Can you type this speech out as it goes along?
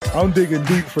I'm digging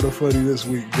deep for the funny this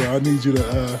week, bro. I need you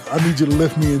to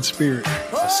lift me in spirit.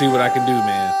 Let's see what I can do,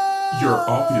 man. You're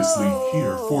obviously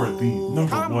here for the #1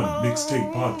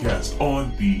 mixtape podcast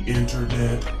on the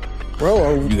internet. Bro,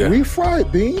 are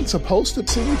refried beans supposed to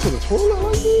send you to the toilet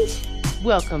like this?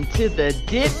 Welcome to the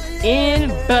Dip in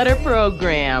Butter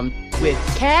program with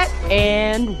Kat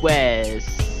and Wes.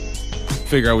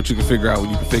 Figure out what you can figure out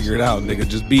when you can figure it out, nigga.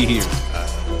 Just be here.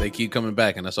 They keep coming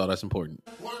back, and that's all that's important.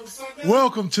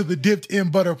 Welcome to the Dipped in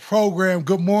Butter program.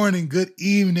 Good morning, good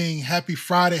evening, happy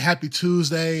Friday, happy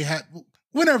Tuesday,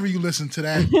 whenever you listen to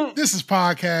that. This is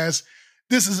podcast.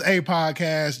 This is a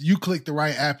podcast. You click the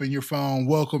right app in your phone.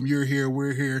 Welcome, you're here,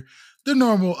 we're here. The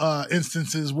normal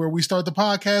instances where we start the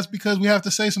podcast because we have to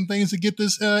say some things to get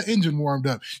this engine warmed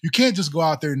up. You can't just go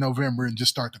out there in November and just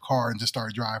start the car and just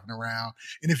start driving around.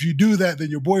 And if you do that,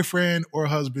 then your boyfriend or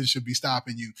husband should be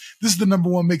stopping you. This is the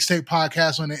 #1 mixtape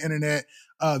podcast on the internet.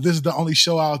 This is the only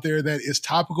show out there that is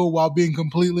topical while being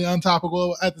completely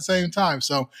untopical at the same time.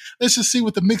 So let's just see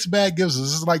what the mixed bag gives us.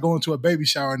 This is like going to a baby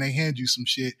shower and they hand you some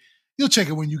shit. You'll check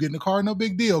it when you get in the car. No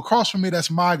big deal. Across from me,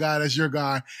 that's my guy. That's your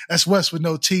guy. That's Wes with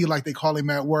no T, like they call him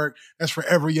at work. That's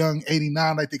Forever Young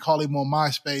 89, like they call him on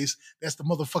MySpace. That's the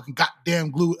motherfucking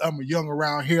goddamn glue young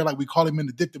around here, like we call him in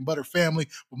the Dipped in Butter family.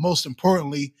 But most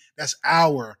importantly, that's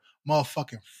our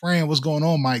motherfucking friend. What's going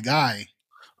on, my guy?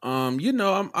 I'm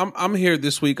here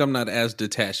this week. I'm not as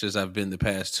detached as I've been the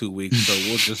past 2 weeks, so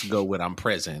we'll just go with I'm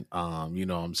present. You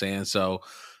know what I'm saying? So,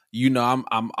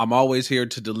 I'm always here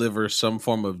to deliver some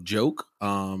form of joke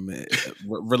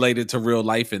related to real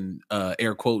life and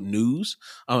air quote news,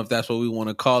 if that's what we want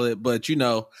to call it. But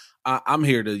I'm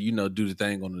here to do the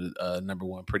thing on the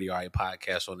 #1 Pretty Alright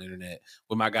podcast on the internet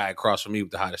with my guy across from me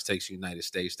with the hottest takes in the United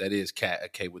States. That is Cat, a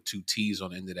K with 2 T's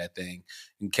on the end of that thing.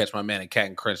 You can catch my man at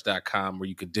catandcrunch.com where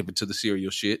you can dip into the cereal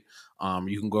shit.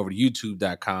 You can go over to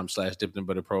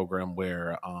youtube.com/dippedinbutter program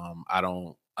where I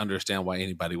don't understand why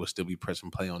anybody would still be pressing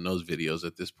play on those videos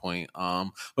at this point.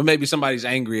 But maybe somebody's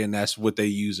angry and that's what they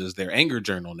use as their anger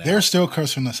journal now. They're still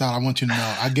cursing us out. I want you to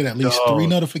know. I get at least 3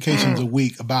 notifications a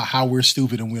week about how we're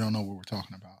stupid and we don't know what we're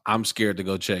talking about. I'm scared to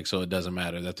go check, so it doesn't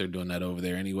matter that they're doing that over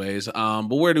there anyways. But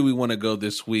where do we want to go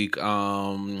this week?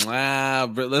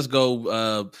 Let's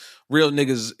go. Real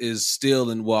Niggas is still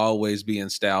and will always be in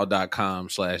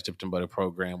style.com/dipped in butter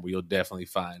program, where you'll definitely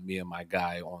find me and my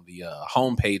guy on the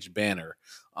homepage banner,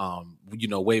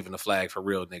 waving the flag for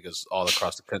real niggas all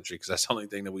across the country, because that's the only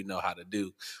thing that we know how to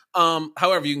do.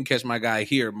 However, you can catch my guy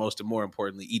here, most and more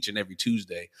importantly, each and every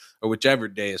Tuesday, or whichever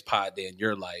day is pod day in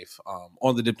your life,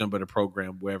 on the Dipped in Butter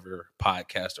program, wherever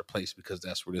podcasts are placed, because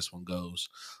that's where this one goes.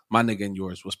 My nigga and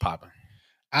yours, what's popping?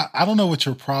 I don't know what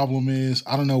your problem is.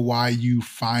 I don't know why you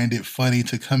find it funny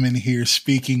to come in here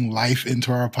speaking life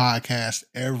into our podcast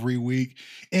every week.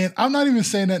 And I'm not even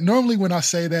saying that. Normally when I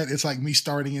say that, it's like me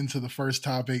starting into the first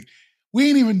topic. We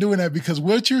ain't even doing that because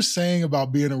what you're saying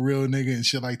about being a real nigga and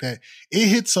shit like that, it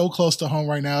hits so close to home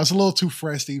right now. It's a little too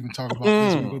fresh to even talk about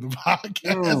this week on the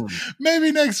podcast.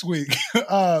 Maybe next week.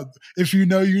 If you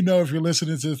know, if you're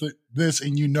listening to this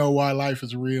and you know why life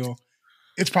is real,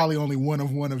 it's probably only one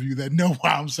of you that know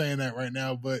why I'm saying that right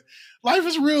now, but life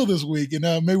is real this week. And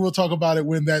maybe we'll talk about it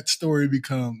when that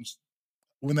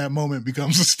moment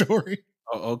becomes a story.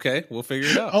 Oh, okay. We'll figure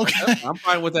it out. Okay. I'm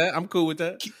fine with that. I'm cool with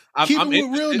that. Keep it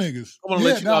with real niggas. I want to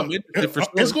let you know I'm interested for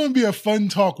sure. It's going to be a fun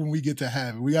talk when we get to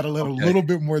have it. We got to let a little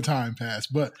bit more time pass.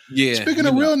 But speaking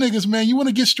of real niggas, man, you want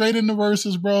to get straight into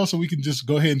verses, bro, so we can just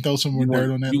go ahead and throw some more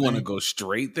dirt on that. You want to go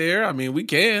straight there? I mean, we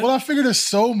can. Well, I figure there's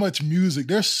so much music.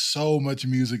 There's so much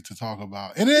music to talk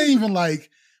about. And it ain't even like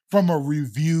from a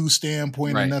review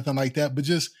standpoint or nothing like that, but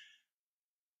just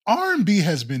R&B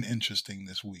has been interesting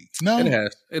this week. No, it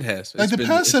has. Like the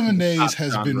past 7 days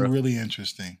has been really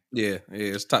interesting. Yeah,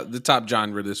 it's the top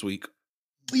genre this week.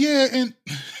 Yeah, and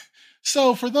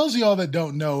so for those of y'all that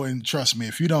don't know, and trust me,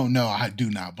 if you don't know, I do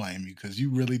not blame you because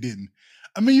you really didn't.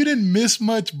 I mean, you didn't miss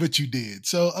much, but you did.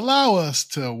 So allow us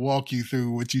to walk you through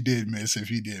what you did miss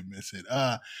if you did miss it.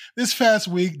 This past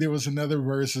week, there was another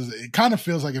versus. It kind of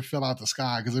feels like it fell out the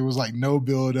sky because there was like no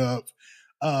build up.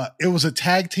 It was a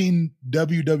tag team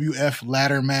WWF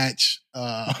ladder match.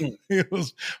 It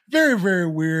was very, very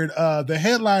weird. The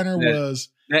headliner was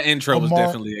that intro was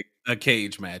definitely a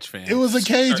cage match, fam. It was a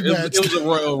cage match. It was a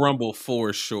Royal Rumble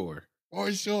for sure.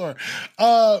 For sure.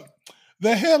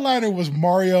 The headliner was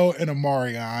Mario and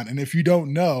Omarion. And if you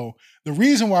don't know, The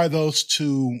reason why those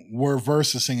two were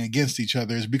versing against each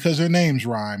other is because their names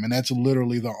rhyme, and that's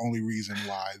literally the only reason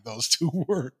why those two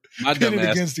were pitted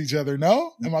against each other.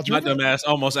 No? Am I tripping? My dumb ass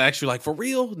almost asked you, like, for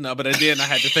real? No, but then I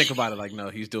had to think about it. Like, no,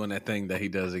 he's doing that thing that he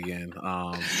does again.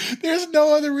 There's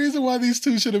no other reason why these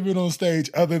two should have been on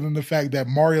stage other than the fact that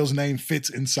Mario's name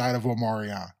fits inside of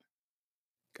Omarion.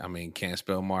 I mean, can't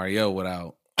spell Mario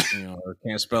without, or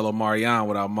can't spell Omarion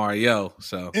without Mario.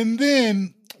 So, and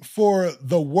then for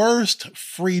the worst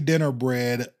free dinner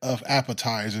bread of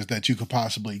appetizers that you could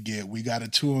possibly get, we got a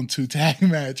 2-on-2 tag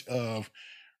match of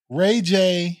Ray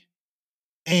J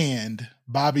and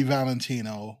Bobby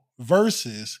Valentino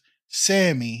versus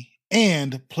Sammy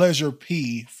and Pleasure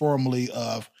P, formerly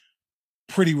of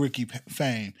Pretty Ricky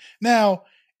fame. Now,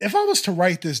 if I was to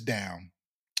write this down,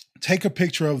 take a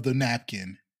picture of the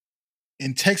napkin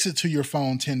and text it to your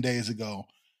phone 10 days ago,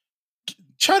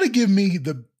 try to give me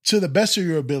to the best of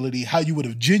your ability how you would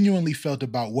have genuinely felt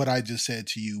about what I just said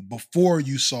to you before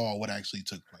you saw what actually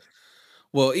took place.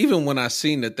 Well, even when I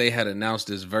seen that they had announced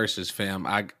this versus, fam,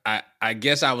 I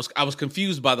guess I was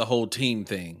confused by the whole team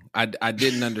thing. I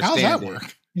didn't understand. How's that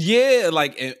work? Yeah,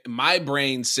 like my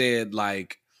brain said,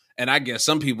 like, and I guess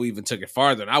some people even took it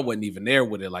farther, and I wasn't even there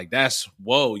with it. Like, that's,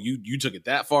 whoa, you took it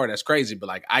that far? That's crazy. But,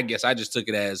 like, I guess I just took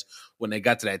it as when they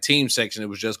got to that team section, it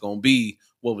was just going to be,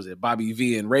 what was it, Bobby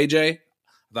V and Ray J?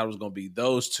 I thought it was going to be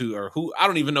those two, or who, I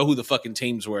don't even know who the fucking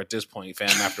teams were at this point, fam,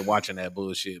 after watching that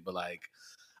bullshit. But, like,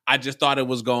 I just thought it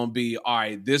was going to be, all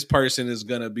right, this person is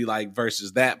going to be like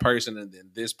versus that person, and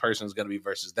then this person is going to be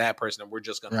versus that person, and we're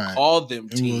just going to call them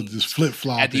teams. We'll just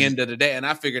flip-flop at the end of the day. And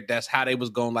I figured that's how they was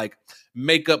going to, like,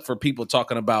 make up for people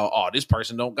talking about, oh, this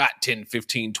person don't got 10,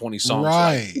 15, 20 songs.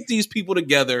 Right. Like, put these people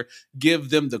together, give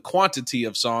them the quantity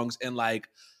of songs, and, like,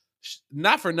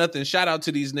 not for nothing, shout out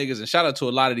to these niggas, and shout out to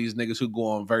a lot of these niggas who go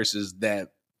on verses that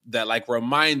like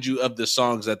remind you of the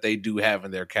songs that they do have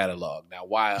in their catalog. Now,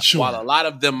 while a lot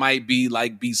of them might be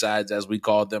like B-sides, as we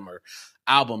call them, or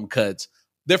album cuts,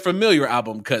 they're familiar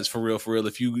album cuts for real.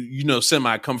 If you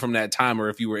semi come from that time, or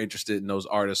if you were interested in those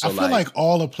artists. So I feel like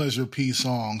all the Pleasure P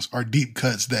songs are deep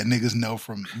cuts that niggas know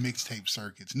from mixtape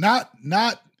circuits. Not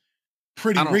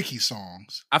Pretty Ricky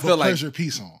songs. I feel like Pleasure P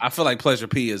songs. I feel like Pleasure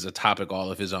P is a topic all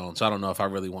of his own. So I don't know if I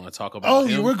really want to talk about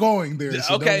him. Yeah, we're going there.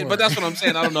 So okay, but that's what I'm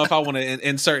saying. I don't know if I want to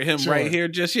insert him right here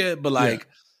just yet. But like,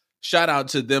 shout out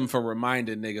to them for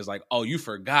reminding niggas like, oh, you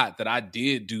forgot that I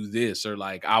did do this, or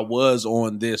like I was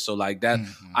on this. So like that,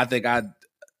 I think I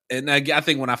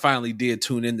think when I finally did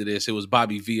tune into this, it was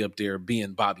Bobby V up there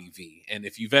being Bobby V. And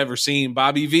if you've ever seen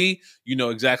Bobby V, you know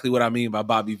exactly what I mean by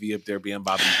Bobby V up there being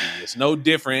Bobby V. It's no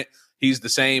different. He's the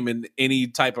same in any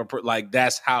type of, like,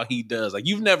 that's how he does. Like,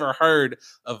 you've never heard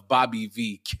of Bobby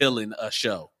V killing a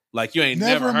show. Like, you ain't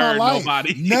never heard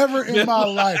nobody. Never in my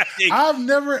life. I've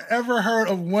never, ever heard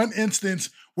of one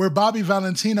instance where Bobby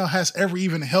Valentino has ever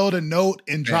even held a note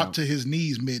and dropped to his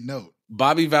knees mid-note.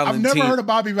 Bobby Valentino. I've never heard of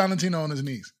Bobby Valentino on his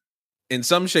knees. In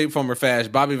some shape, form, or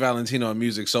fashion, Bobby Valentino and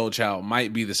Music Soul Child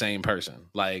might be the same person.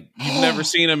 Like, you've never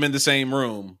seen them in the same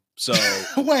room. So.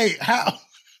 Wait, how?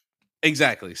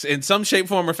 Exactly. In some shape,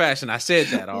 form, or fashion. I said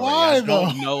that already.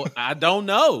 Why, I don't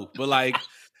know. But like,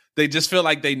 they just feel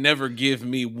like they never give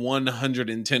me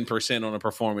 110% on a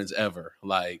performance ever.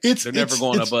 Like, they're never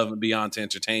going above and beyond to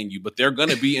entertain you, but they're going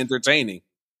to be entertaining.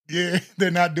 Yeah, they're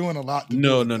not doing a lot.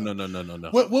 No.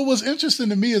 What was interesting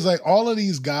to me is like all of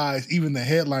these guys, even the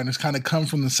headliners, kind of come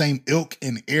from the same ilk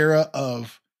and era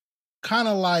of kind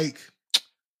of like,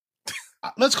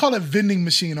 let's call it vending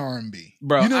machine R&B.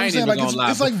 Bro, you know what I I'm ain't saying? even Like gonna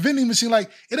lie. it's like vending machine. Like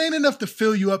it ain't enough to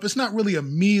fill you up. It's not really a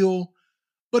meal,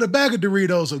 but a bag of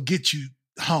Doritos will get you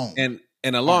home.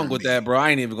 And along with that, bro,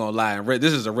 I ain't even gonna lie.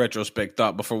 This is a retrospect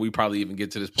thought before we probably even get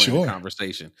to this point in the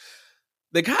conversation.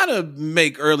 They kind of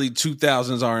make early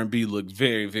 2000s R&B look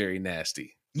very, very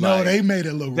nasty. No, like, they made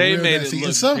it look real nasty.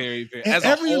 It look very, very. And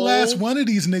every last one of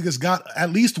these niggas got at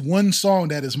least one song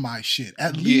that is my shit.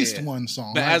 At least one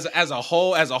song. But like, as a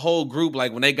whole group,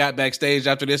 like when they got backstage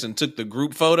after this and took the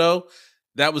group photo,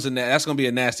 that's gonna be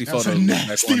a nasty photo. A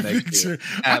nasty picture.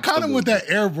 I kind of want that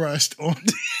airbrushed on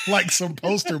like some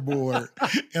poster board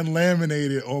and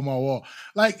laminated on my wall.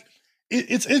 Like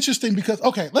it's interesting because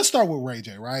let's start with Ray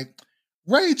J. Right,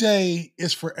 Ray J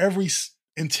is for every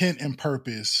intent and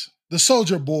purpose the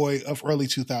Soulja Boy of early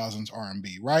 2000s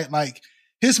R&B, right? Like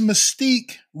his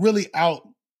mystique really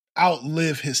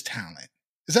outlived his talent.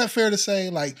 Is that fair to say?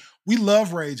 Like we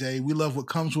love Ray J. We love what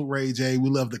comes with Ray J. We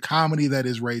love the comedy that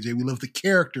is Ray J. We love the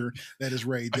character that is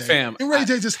Ray J. Fam, and Ray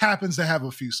J just happens to have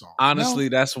a few songs. Honestly,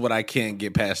 that's what I can't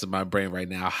get past in my brain right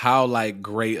now. How like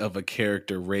great of a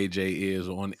character Ray J is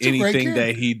on anything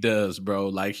that he does, bro.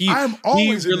 Like I'm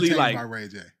always really entertained by Ray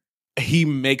J. He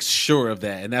makes sure of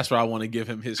that, and that's where I want to give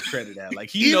him his credit at. Like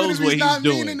he Even knows if he's what he's not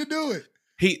doing. meaning to do it.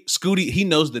 He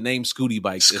knows the name Scooty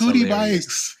Bikes. Scooty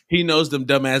Bikes. He knows them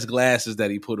dumbass glasses that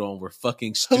he put on were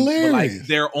fucking stupid. Hilarious. Like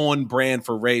they're on brand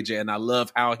for Ray J, and I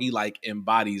love how he like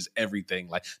embodies everything.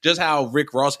 Like just how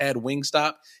Rick Ross had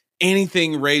Wingstop.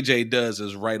 Anything Ray J does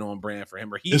is right on brand for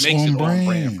him, or he makes it on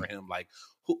brand for him. Like,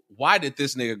 why did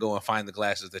this nigga go and find the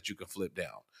glasses that you can flip down?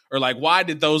 Or like, why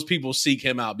did those people seek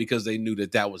him out because they knew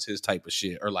that was his type of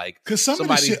shit? Or like, because some of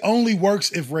the shit only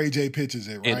works if Ray J pitches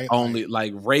it, right? It only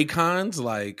like Raycons,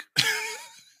 like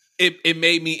it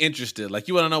made me interested. Like,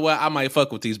 you want to know what? I might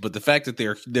fuck with these, but the fact that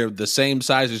they're the same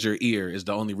size as your ear is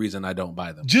the only reason I don't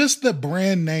buy them. Just the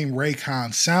brand name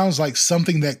Raycon sounds like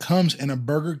something that comes in a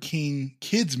Burger King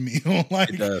kids meal. Like,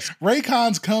 it does.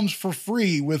 Raycons comes for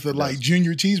free with a like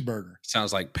junior cheeseburger.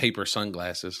 Sounds like paper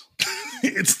sunglasses.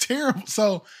 It's terrible.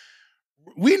 So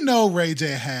we know Ray J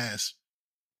has,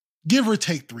 give or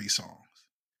take, 3 songs.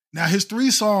 Now, his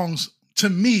 3 songs, to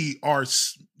me, are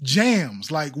jams.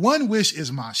 Like, One Wish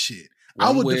is my shit. I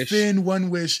would defend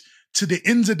One Wish to the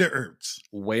ends of the earth.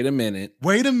 Wait a minute.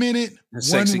 One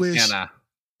Sexy Wish Can I?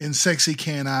 And Sexy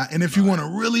Can I. And if you want to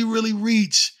really, really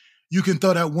reach, you can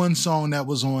throw that one song that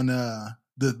was on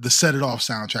the Set It Off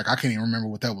soundtrack. I can't even remember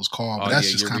what that was called, but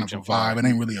that's just kind of a vibe. It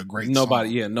ain't really a great song.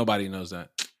 Yeah, nobody knows that.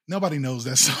 Nobody knows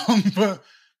that song, but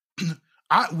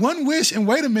One Wish and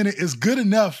Wait a Minute is good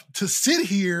enough to sit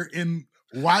here and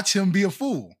watch him be a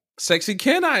fool. Sexy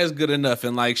Can I is good enough,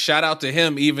 and like shout out to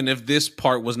him, even if this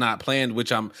part was not planned,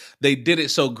 which they did it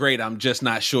so great, I'm just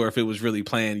not sure if it was really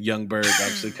planned. Young Berg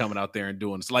actually coming out there and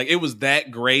doing this. Like, it was that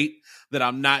great that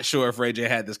I'm not sure if Ray J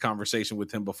had this conversation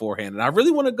with him beforehand, and I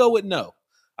really want to go with no.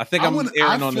 I think I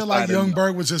feel like Young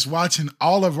Berg was just watching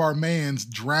all of our mans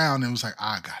drown and was like,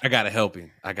 I gotta help him.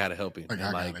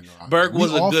 Berg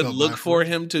was a good look for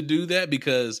him to do that,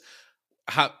 because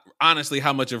honestly,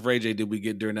 how much of Ray J did we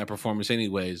get during that performance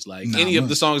anyways? Like, any of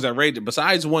the songs that Ray J,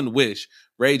 besides One Wish,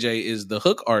 Ray J is the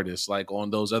hook artist, like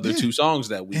on those other 2 songs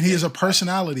that we. And he has a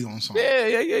personality on songs.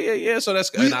 Yeah. So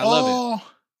that's good. And I love it.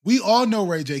 We all know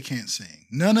Ray J can't sing.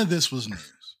 None of this was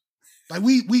news. Like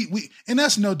we and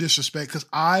that's no disrespect, because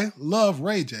I love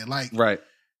Ray J. Like, right.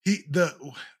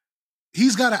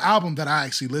 He's got an album that I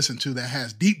actually listen to that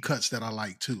has deep cuts that I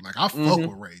like too. Like, I fuck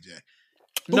with Ray J.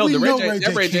 But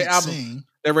the Ray J album. Sing.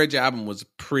 That Ray J album was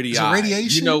pretty all right.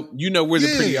 Radiation? You know we're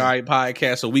the Pretty All Right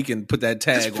podcast, so we can put that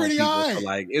tag on people. So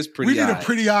like, it's pretty. We need a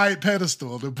Pretty All Right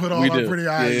pedestal to put all our Pretty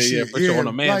All Right shit. Yeah, put you on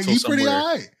a mantle, like, he's somewhere. Pretty All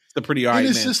Right. It's the Pretty All Right. And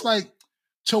it's just like,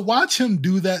 to watch him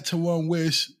do that to One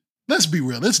Wish. Let's be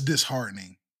real, it's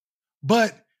disheartening.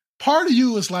 But part of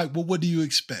you is like, well, what do you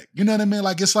expect? You know what I mean?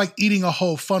 Like, it's like eating a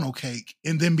whole funnel cake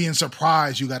and then being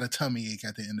surprised you got a tummy ache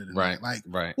at the end of the night. Like,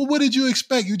 well, what did you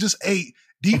expect? You just ate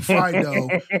deep fried dough.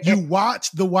 You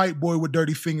watched the white boy with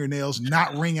dirty fingernails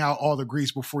not wring out all the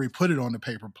grease before he put it on the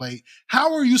paper plate.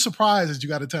 How are you surprised that you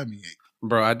got a tummy ache?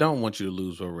 Bro, I don't want you to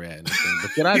lose where we're at in this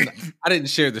thing. But I didn't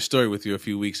share the story with you a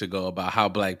few weeks ago about how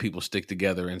Black people stick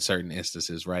together in certain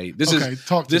instances, right?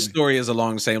 This story is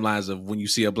along the same lines of when you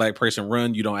see a Black person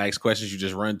run, you don't ask questions, you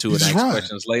just run to it and ask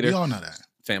questions later. We all know that.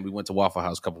 Fam, we went to Waffle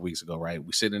House a couple weeks ago, right?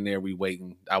 We sitting there, we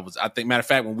waiting. I think, matter of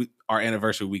fact, when our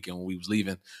anniversary weekend, when we was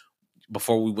leaving,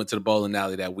 before we went to the bowling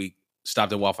alley that week,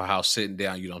 stopped at Waffle House, sitting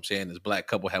down, you know what I'm saying? This Black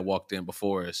couple had walked in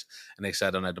before us, and they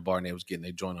sat down at the bar, and they was getting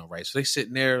their joint on, right? So they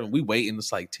sitting there, and we waiting.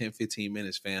 It's like 10, 15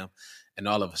 minutes, fam. And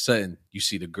all of a sudden, you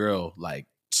see the girl, like,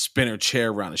 spin her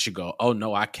chair around, and she go, oh,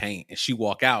 no, I can't. And she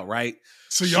walk out, right?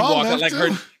 So y'all walk out,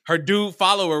 like, her dude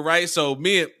follow her, right? So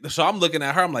I'm looking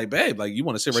at her, I'm like, babe, like, you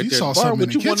want to sit right there at at the bar?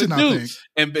 What you want to do?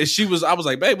 And I was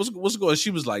like, babe, what's going on?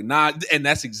 She was like, nah. And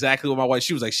that's exactly what my wife,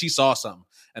 she was like, she saw something.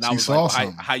 And I was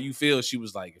like, how you feel? She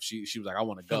was like, she was like, I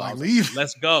want to go. Like, leave.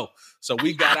 Let's go. So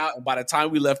we got out, and by the time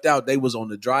we left out, they was on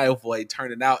the driveway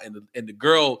turning out, and the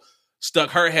girl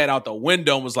stuck her head out the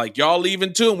window and was like, y'all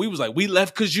leaving too? And we was like, we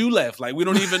left because you left. Like, we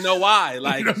don't even know why.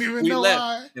 Like, we left.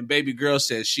 Why. And baby girl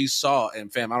said she saw,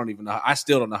 and fam, I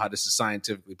still don't know how this is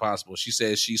scientifically possible. She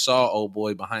says she saw old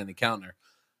boy behind the counter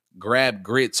grabbed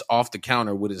grits off the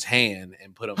counter with his hand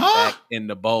and put them back in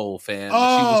the bowl, fam. And she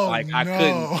was like, I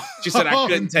couldn't. She said I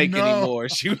couldn't take anymore.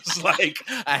 She was like,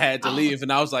 I had to leave.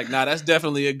 And I was like, nah, that's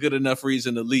definitely a good enough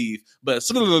reason to leave. But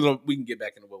we can get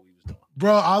back into what we was doing.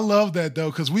 Bro, I love that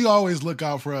though, because we always look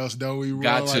out for us, though. We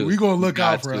got to. We're gonna look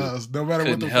out for us, no matter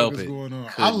what the fuck is going on.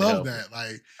 I love that.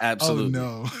 Like, absolutely.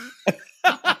 Oh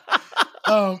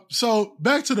no. So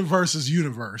back to the versus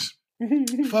universe.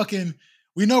 Fucking,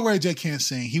 we know Ray J can't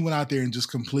sing. He went out there and just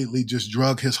completely just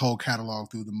drug his whole catalog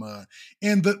through the mud.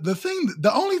 And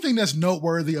the only thing that's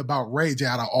noteworthy about Ray J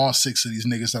out of all 6 of these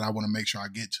niggas that I want to make sure I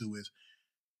get to is,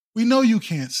 we know you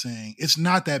can't sing. It's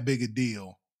not that big a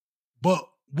deal. But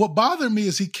what bothered me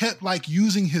is he kept like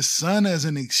using his son as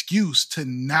an excuse to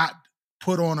not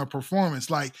put on a performance.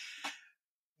 Like,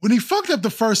 when he fucked up the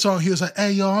first song, he was like,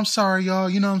 hey, y'all, I'm sorry, y'all.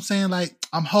 You know what I'm saying? Like,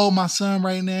 I'm holding my son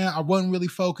right now. I wasn't really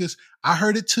focused. I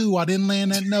heard it too. I didn't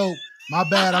land that note. My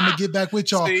bad. I'm going to get back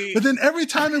with y'all. See? But then every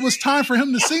time it was time for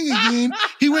him to sing again,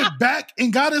 he went back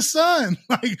and got his son.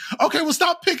 Like, okay, well,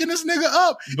 stop picking this nigga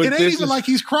up. But it ain't even like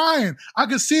he's crying. I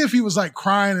could see if he was like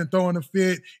crying and throwing a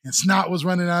fit and snot was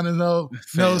running out his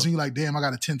nose and you're like, damn, I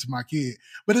got to tend to my kid.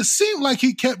 But it seemed like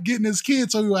he kept getting his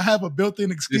kid so he would have a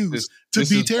built-in excuse to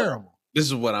be terrible. This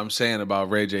is what I'm saying about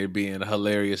Ray J being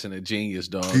hilarious and a genius,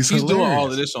 dog. He's doing all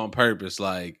of this on purpose,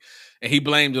 like, and he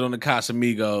blamed it on the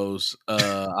Casamigos.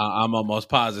 I'm almost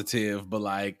positive, but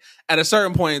like at a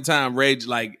certain point in time, Ray,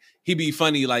 like, he be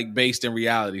funny, like based in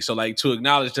reality. So like to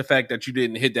acknowledge the fact that you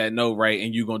didn't hit that note right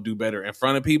and you're gonna do better in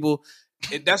front of people,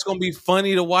 that's gonna be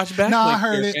funny to watch back. No, I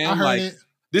heard it. I heard it.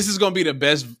 This is gonna be the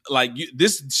best. Like,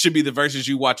 this should be the verses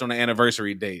you watch on the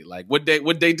anniversary date. Like, what date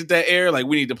did that air? Like,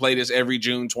 we need to play this every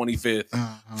June 25th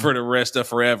for the rest of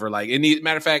forever. Like,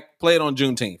 matter of fact, play it on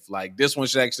Juneteenth. Like, this one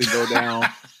should actually go down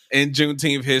in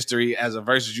Juneteenth history as a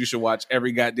verses you should watch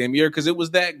every goddamn year because it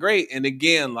was that great. And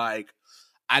again, like,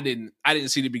 I didn't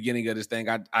see the beginning of this thing.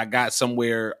 I got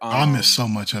somewhere. I missed so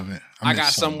much of it. I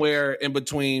got somewhere in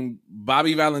between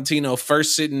Bobby Valentino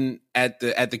first sitting at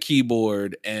the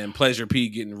keyboard and Pleasure P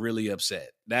getting really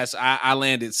upset. I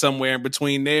landed somewhere in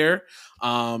between there.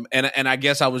 And I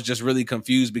guess I was just really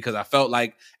confused because I felt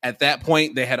like at that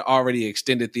point they had already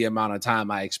extended the amount of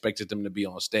time I expected them to be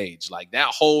on stage. Like, that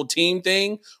whole team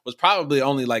thing was probably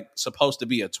only like supposed to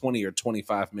be a 20 or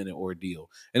 25 minute ordeal.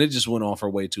 And it just went on for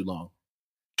way too long.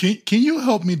 Can you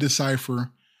help me decipher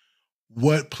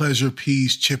what Pleasure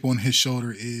P's chip on his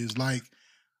shoulder is? Like,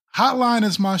 Hotline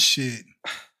is my shit.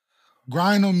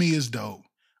 Grind on Me is dope.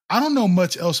 I don't know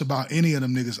much else about any of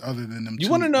them niggas other than them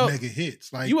two mega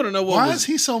hits. Like, you want to know why is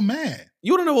he so mad?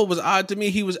 You want to know what was odd to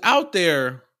me? He was out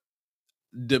there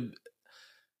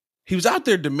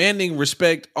demanding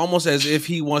respect almost as if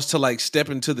he wants to like step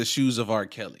into the shoes of R.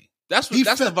 Kelly. That's the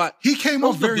vibe. He came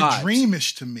off very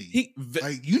dreamish to me.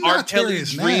 R. Kelly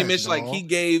dreamish. Like, he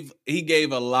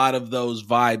gave a lot of those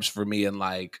vibes for me, and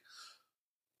like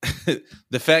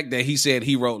the fact that he said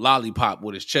he wrote Lollipop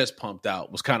with his chest pumped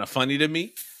out was kind of funny to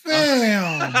me.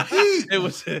 Damn, it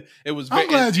was. I'm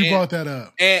glad you brought that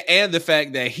up. And the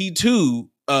fact that he too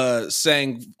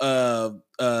sang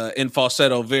in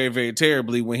falsetto very, very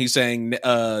terribly when he sang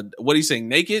what he sang,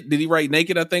 Naked. Did he write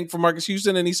Naked, I think, for Marcus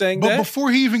Houston, and he sang that? But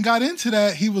before he even got into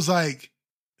that, he was like,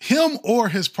 him or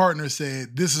his partner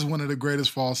said, this is one of the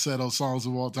greatest falsetto songs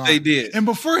of all time. They did. And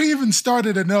before he even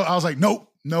started a note, I was like, nope.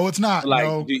 No, it's not.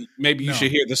 Like, maybe you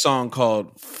should hear the song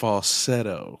called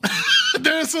Falsetto.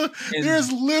 There's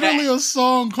literally a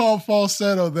song called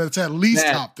Falsetto that's at least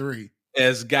top 3.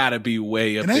 It's got to be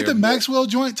way up there. And ain't the Maxwell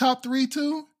joint top 3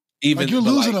 too? Even like, you're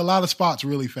losing a lot of spots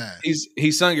really fast.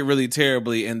 He sung it really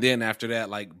terribly, and then after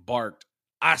that, like, barked,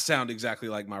 I sound exactly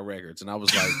like my records. And I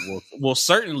was like, well,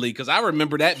 certainly, because I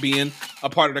remember that being a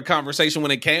part of the conversation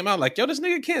when it came out. Like, yo, this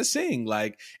nigga can't sing.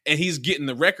 Like, and he's getting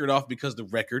the record off because the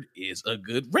record is a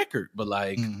good record. But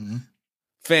like,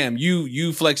 fam,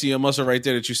 you flexing your muscle right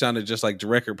there that you sounded just like the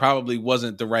record probably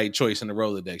wasn't the right choice in the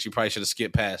Rolodex. You probably should have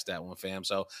skipped past that one, fam.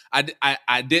 So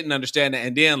I didn't understand that.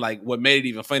 And then, like, what made it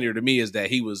even funnier to me is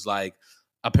that he was like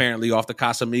apparently off the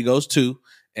Casamigos too.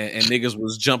 And niggas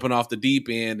was jumping off the deep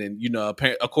end, and, you know,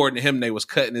 according to him, they was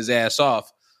cutting his ass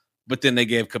off. But then they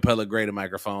gave Capella Gray the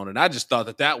microphone, and I just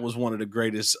thought that was one of the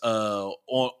greatest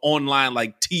online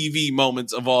like TV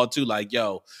moments of all too. Like,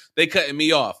 yo, they cutting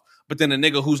me off, but then a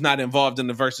nigga who's not involved in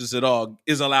the verses at all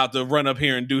is allowed to run up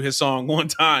here and do his song one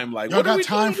time. Like, y'all got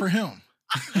time for him.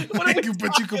 But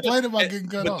you complained about getting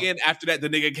cut off. But then after that, the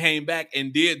nigga came back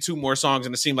and did 2 more songs,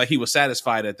 and it seemed like he was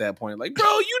satisfied at that point. Like, bro,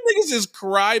 you niggas is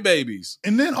crybabies.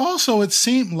 And then also it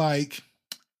seemed like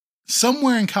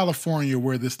somewhere in California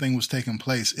where this thing was taking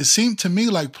place, it seemed to me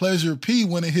like Pleasure P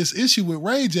wanted his issue with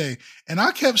Ray J. And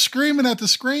I kept screaming at the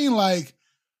screen like,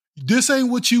 this ain't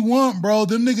what you want, bro.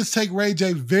 Them niggas take Ray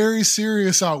J very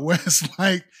serious out west.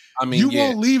 Like, I mean, you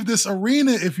won't leave this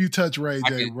arena if you touch Ray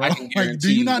J, bro. Like,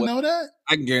 do you not know that?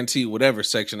 I can guarantee whatever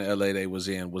section of LA they was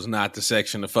in was not the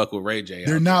section to fuck with Ray J.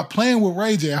 They're not playing with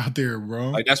Ray J out there, bro.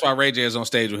 Like, that's why Ray J is on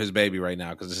stage with his baby right now,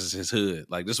 because this is his hood.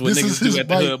 Like, this is what niggas do at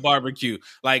the hood barbecue.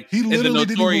 Like, he literally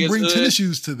didn't even bring tennis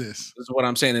shoes to this. This is what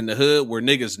I'm saying. In the hood where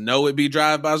niggas know it be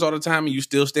drive-bys all the time and you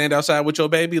still stand outside with your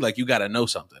baby, like, you got to know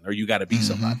something or you got to be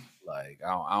somebody. Like,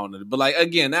 I don't know. But, like,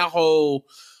 again, that whole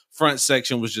front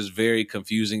section was just very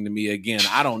confusing to me. Again,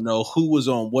 I don't know who was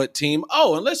on what team.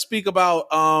 Oh, and let's speak about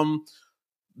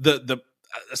the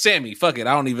Sammy. Fuck it,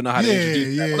 I don't even know how to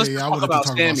introduce that. Let's talk about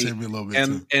Sammy a little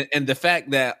bit and the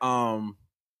fact that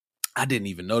I didn't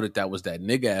even know that was that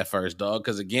nigga at first, dog.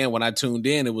 Because again, when I tuned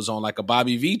in, it was on like a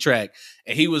Bobby V track,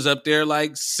 and he was up there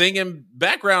like singing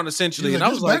background essentially. And I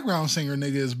was like, background singer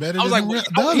nigga is better. I was like, he's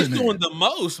nigga. doing the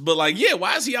most, but like, yeah,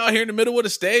 why is he out here in the middle of the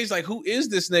stage? Like, who is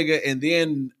this nigga? And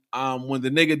then when the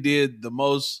nigga did the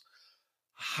most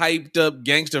hyped up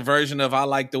gangster version of "I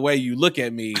Like the Way You Look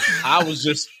at Me," I was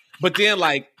just. But then,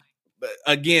 like,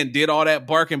 again, did all that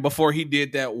barking before he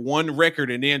did that one record,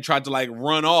 and then tried to like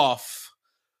run off.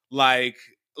 Like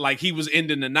he was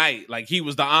ending the night, like he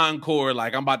was the encore.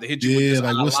 Like, I'm about to hit you with this.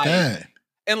 Like, what's that?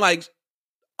 And like,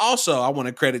 also, I want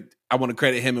to credit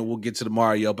him, and we'll get to the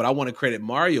Mario, but I want to credit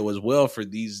Mario as well for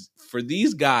these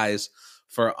guys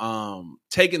for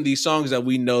taking these songs that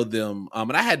we know them.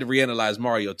 And I had to reanalyze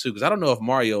Mario too, because I don't know if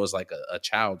Mario is like a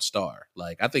child star.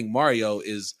 Like, I think Mario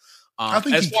is. I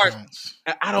think as far as,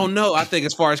 I don't know. I think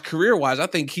as far as career wise, I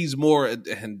think he's more.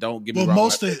 And don't get me wrong.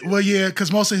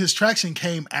 Because most of his traction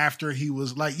came after he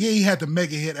was like, he had the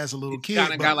mega hit as a little kid.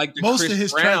 Kind of got like the most Chris of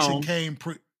his Brown, traction came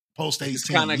post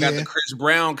 18. Kind of got the Chris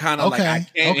Brown kind of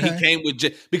he came with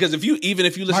because if you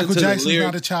listen Michael to Jackson's the lyrics,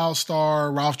 not a child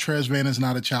star. Ralph Tresvant is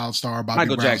not a child star.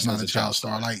 Bobby Brown's not a child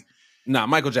star. Like. Nah,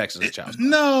 Michael Jackson's a child star.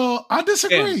 No, I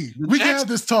disagree. We can have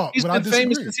this talk, but I disagree. He's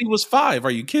been famous since he was 5.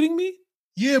 Are you kidding me?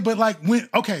 Yeah, but like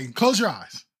close your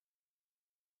eyes.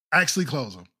 Actually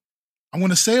close them. I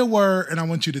want to say a word and I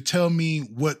want you to tell me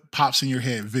what pops in your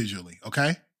head visually,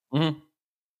 okay? Mm-hmm.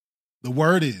 The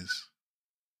word is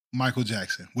Michael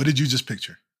Jackson. What did you just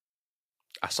picture?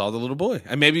 I saw the little boy.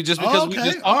 And maybe just because we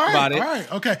just talked about it. All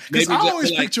right, okay. Because I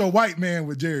always picture a white man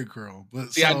with Jerry curl. But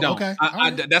I don't. Okay,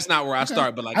 that's not where I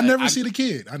start. But like, I never see the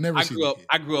kid.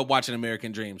 I grew up watching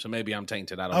American Dream, so maybe I'm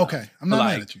tainted. I don't know. Okay, I'm not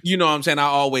mad at you. You know what I'm saying? I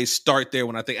always start there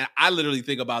when I think. I literally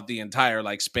think about the entire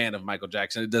like span of Michael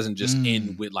Jackson. It doesn't just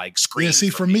end with like Scream. Yeah,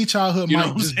 see, for me, childhood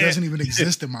Mike just doesn't even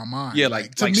exist in my mind. Yeah,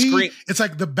 like to me, Scream. It's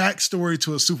like the backstory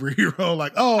to a superhero.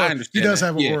 Like, he does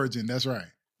have an origin. That's right.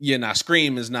 Yeah, now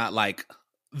Scream is not like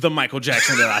the Michael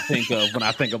Jackson that I think of when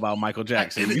I think about Michael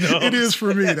Jackson. You know? It is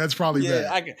for me. That's probably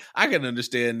bad. I can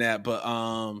understand that, but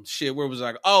where was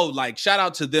I? Like shout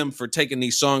out to them for taking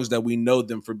these songs that we know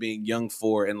them for being young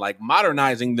for and like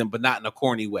modernizing them, but not in a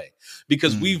corny way.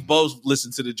 Because we've both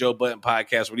listened to the Joe Budden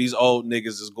podcast where these old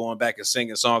niggas is going back and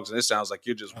singing songs, and it sounds like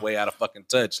you're just way out of fucking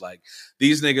touch. Like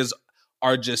these niggas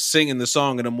are just singing the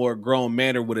song in a more grown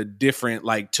manner with a different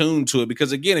like tune to it.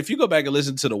 Because again, if you go back and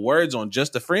listen to the words on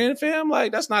Just a Friend, fam,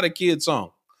 like that's not a kid song.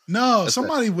 No,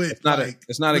 somebody it's not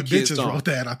a kid song. Wrote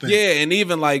that, I think. Yeah, and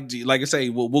even like I say,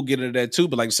 we'll get into that too.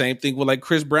 But like same thing with like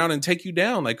Chris Brown and Take You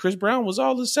Down. Like Chris Brown was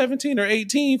all 17 or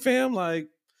 18, fam. Like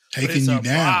Taking You Down.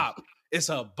 Bop. It's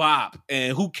a bop,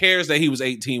 and who cares that he was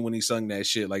 18 when he sung that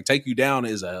shit? Like Take You Down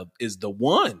is the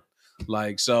one.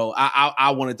 Like, so I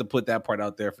wanted to put that part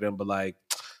out there for them, but like,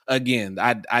 again,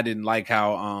 I didn't like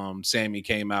how Sammy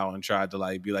came out and tried to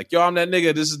like be like, yo, I'm that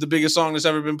nigga. This is the biggest song that's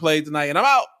ever been played tonight, and I'm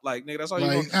out. Like, nigga, that's all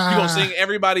you gonna sing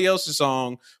everybody else's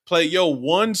song, play your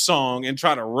one song, and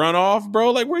try to run off,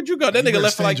 bro. Like, where'd you go? That nigga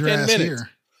left for like 10 minutes.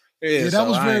 Yeah, that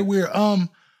was very weird.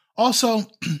 Also,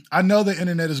 I know the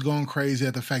internet is going crazy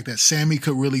at the fact that Sammy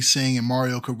could really sing and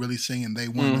Mario could really sing, and they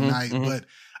won the night. But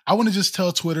I want to just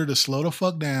tell Twitter to slow the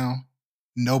fuck down.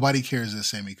 Nobody cares that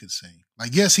Sammy could sing.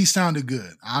 Like, yes, he sounded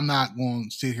good. I'm not going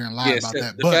to sit here and lie about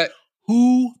that. But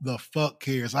who the fuck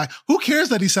cares? Like, who cares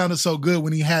that he sounded so good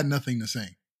when he had nothing to sing?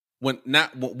 When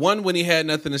he had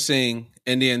nothing to sing,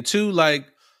 and then 2, like,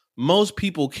 most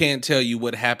people can't tell you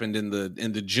what happened in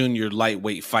the junior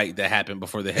lightweight fight that happened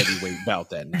before the heavyweight bout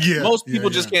that night. Most people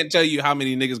just can't tell you how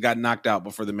many niggas got knocked out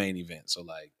before the main event. So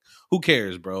like, who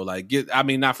cares, bro? Like, get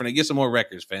some more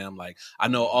records, fam. Like, I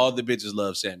know all the bitches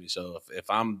love Sammy. So if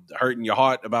I'm hurting your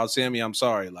heart about Sammy, I'm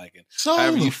sorry. Like,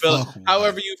 however you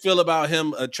feel about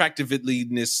him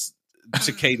attractiveness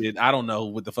sophisticated. I don't know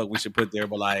what the fuck we should put there,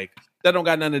 but like that don't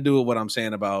got nothing to do with what I'm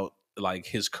saying about like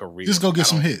his career. Just go get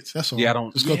some hits. That's all. Yeah, I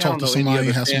don't. Just go talk to somebody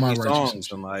and have somebody write you some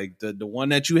shit. And like the one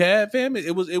that you had, fam,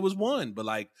 it was one. But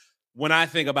like when I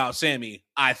think about Sammy,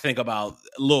 I think about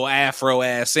little Afro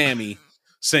ass Sammy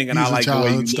singing. I like the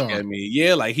way you look at me.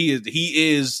 Yeah, like he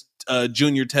is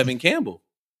Junior Tevin Campbell.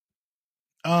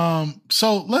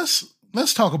 So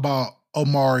let's talk about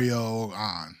Omarion.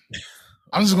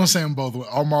 I'm just gonna say them both.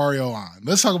 Omarion.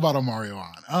 Let's talk about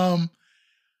Omarion.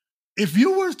 If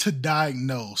you were to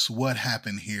diagnose what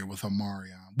happened here with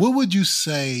Omarion, what would you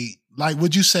say? Like,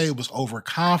 would you say it was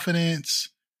overconfidence,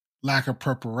 lack of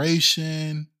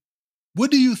preparation?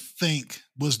 What do you think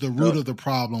was the root of the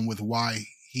problem with why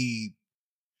he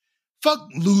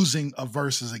losing a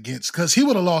versus against? Because he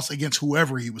would have lost against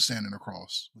whoever he was standing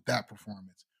across with that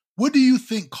performance. What do you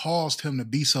think caused him to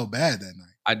be so bad that night?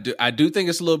 I do think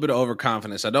it's a little bit of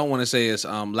overconfidence. I don't want to say it's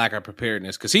lack of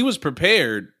preparedness because he was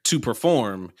prepared to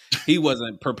perform. He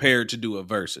wasn't prepared to do a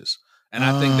versus, and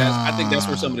I think that's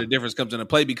where some of the difference comes into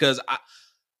play because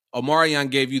Omarion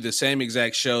gave you the same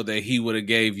exact show that he would have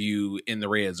gave you in the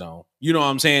red zone. You know what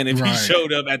I'm saying? If he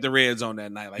showed up at the red zone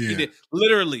that night, like he did,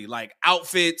 literally like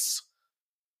outfits.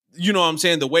 You know what I'm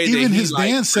saying? The way even that his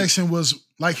dance section was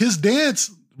like his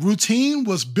dance routine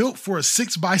was built for a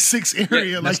 6x6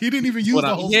 area. Like he didn't even use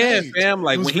the whole stage. Yeah, fam.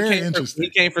 Like when he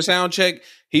came for sound check,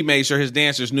 he made sure his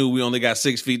dancers knew we only got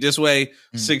 6 feet this way,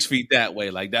 6 feet that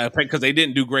way. Like that, because they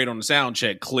didn't do great on the sound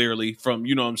check, clearly, from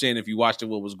you know what I'm saying, if you watched it,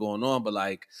 what was going on. But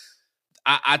like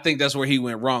I think that's where he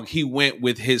went wrong. He went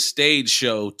with his stage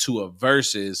show to a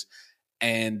versus,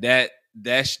 and that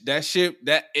shit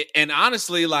and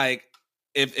honestly, like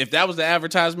if that was the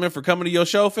advertisement for coming to your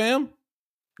show, fam,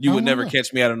 you would never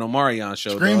catch me at an Omarion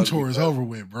show. Scream tour is over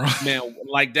with, bro. Man,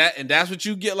 like that, and that's what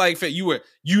you get. Like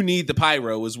you need the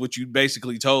pyro is what you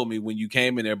basically told me when you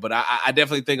came in there. But I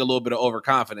definitely think a little bit of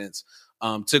overconfidence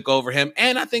took over him,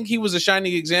 and I think he was a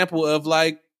shining example of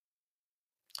like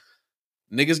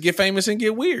niggas get famous and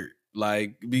get weird.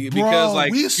 Like because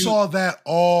like we saw that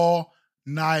all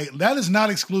night. That is not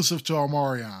exclusive to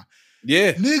Omarion.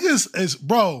 Yeah, niggas is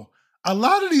bro. A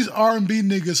lot of these R&B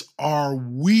niggas are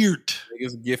weird.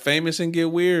 Niggas get famous and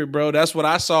get weird, bro. That's what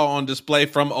I saw on display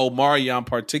from Omarion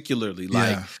particularly.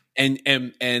 Like, and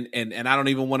I don't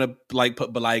even want to like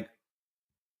put, but like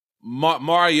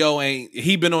Mario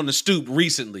he been on the stoop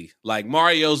recently. Like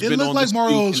Mario's been on the stoop. It looked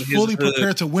like Mario's fully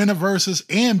prepared to win a versus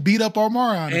and beat up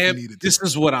Omarion if he needed to. This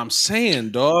is what I'm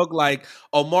saying, dog. Like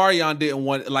Omarion didn't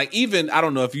want, like even, I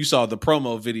don't know if you saw the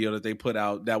promo video that they put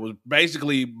out that was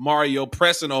basically Mario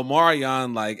pressing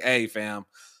Omarion like, hey fam,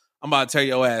 I'm about to tear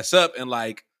your ass up. And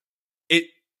like,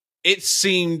 it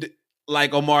seemed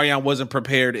like Omarion wasn't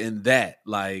prepared in that.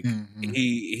 Like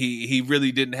he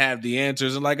really didn't have the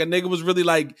answers. And like a nigga was really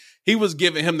like, he was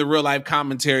giving him the real life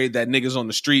commentary that niggas on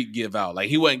the street give out. Like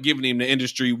he wasn't giving him the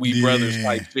industry brothers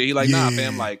type shit. He like, nah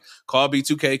fam, like call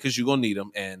B2K because you gonna need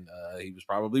him. And he was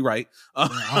probably right. I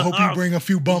hope you bring a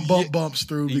few bumps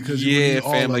through because you need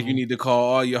all fam, of like them. You need to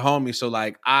call all your homies. So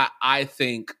like I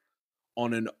think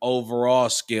on an overall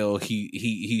scale,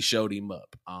 he showed him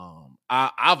up.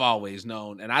 I've always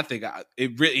known, and I think he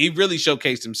really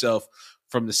showcased himself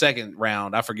from the second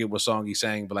round. I forget what song he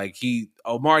sang, but like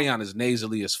Omarion is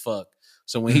nasally as fuck.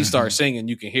 So when he starts singing,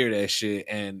 you can hear that shit.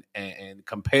 And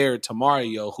compared to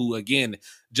Mario, who again,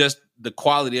 just the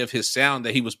quality of his sound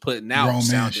that he was putting out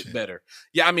sounded better.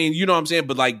 Yeah, I mean, you know what I'm saying,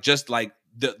 but like just like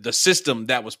the system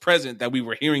that was present that we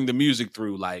were hearing the music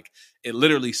through, like it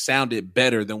literally sounded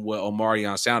better than what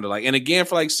Omarion sounded like. And again,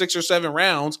 for like 6 or 7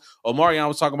 rounds, Omarion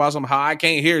was talking about how I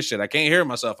can't hear shit. I can't hear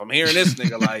myself. I'm hearing this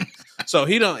nigga. Like, so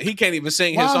he can't even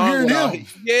sing his song. Like,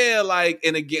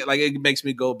 and again, like it makes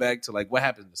me go back to like what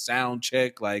happened to sound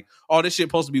check. Like all this shit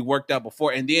supposed to be worked out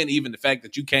before. And then even the fact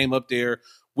that you came up there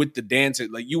with the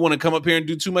dancing, like you want to come up here and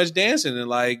do too much dancing. And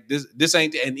like this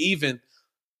ain't, and even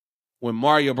when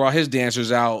Mario brought his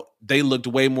dancers out, they looked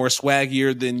way more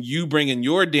swaggier than you bringing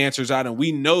your dancers out, and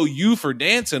we know you for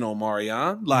dancing,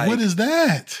 Omarion. Like, what is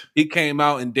that? He came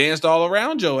out and danced all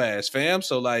around your ass, fam.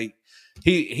 So like,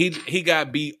 he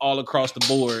got beat all across the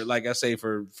board. Like I say,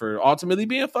 for ultimately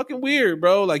being fucking weird,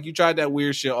 bro. Like you tried that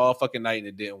weird shit all fucking night and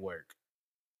it didn't work.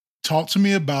 Talk to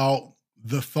me about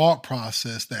the thought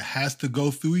process that has to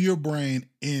go through your brain.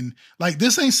 In like,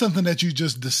 this ain't something that you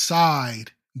just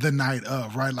decide the night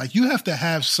of, right? Like you have to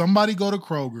have somebody go to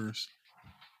Kroger's,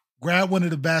 grab one of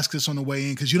the baskets on the way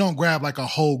in, because you don't grab like a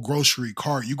whole grocery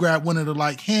cart. You grab one of the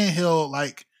like handheld,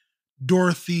 like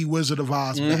Dorothy Wizard of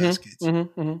Oz baskets.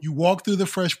 You walk through the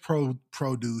fresh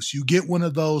produce. You get one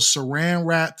of those saran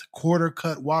wrapped quarter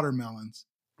cut watermelons.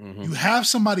 Mm-hmm. You have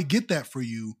somebody get that for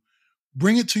you,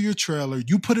 bring it to your trailer,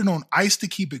 you put it on ice to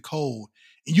keep it cold,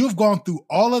 and you have gone through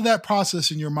all of that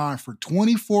process in your mind for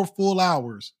 24 full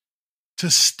hours to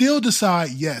still decide,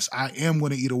 yes, I am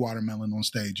going to eat a watermelon on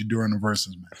stage during the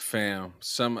versus match. Fam,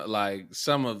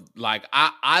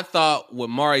 I thought what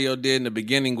Mario did in the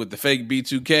beginning with the fake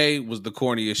B2K was the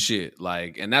corniest shit.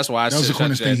 Like, and that's why I That was the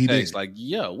corniest thing he did. Like,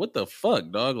 yo, what the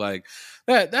fuck, dog? Like,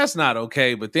 that's not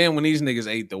okay. But then when these niggas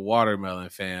ate the watermelon,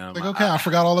 fam, like, okay, I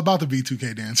forgot all about the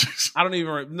B2K dancers. I don't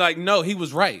even like. No, he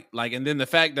was right. Like, and then the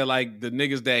fact that like the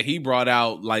niggas that he brought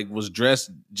out like was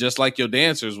dressed just like your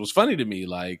dancers was funny to me.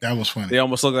 Like, that was funny. They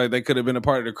almost looked like they could have been a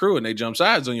part of the crew, and they jumped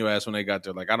sides on your ass when they got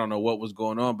there. Like, I don't know what was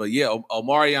going on, but yeah,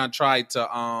 Omarion tried to.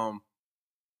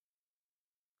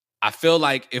 I feel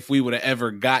like if we would have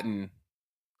ever gotten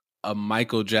a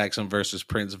Michael Jackson versus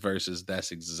Prince versus,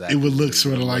 that's exactly it would look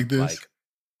sort of like this. Like.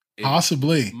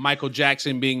 Possibly Michael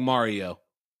Jackson being Mario.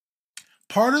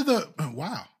 Part of the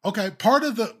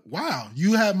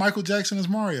you had Michael Jackson as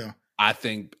Mario. I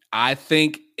think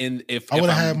if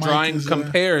I'm drawing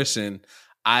comparison,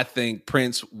 I think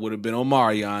Prince would have been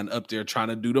Omarion up there trying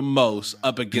to do the most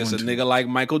up against a nigga like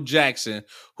Michael Jackson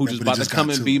who just about to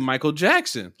come and be Michael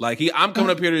Jackson. Like I'm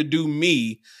coming up here to do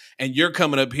me, and you're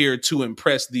coming up here to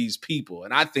impress these people.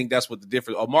 And I think that's what the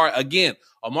difference.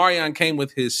 Omarion came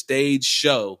with his stage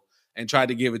show and tried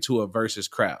to give it to a versus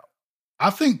crowd. I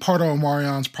think part of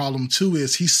Omarion's problem too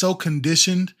is he's so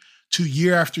conditioned to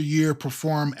year after year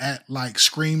perform at like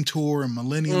Scream Tour and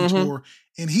Millennium Tour,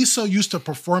 and he's so used to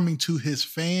performing to his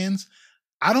fans.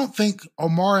 I don't think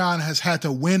Omarion has had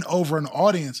to win over an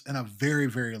audience in a very,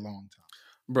 very long time.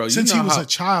 Bro, since he was a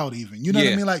child even. You know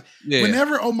what I mean? Like,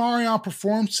 whenever Omarion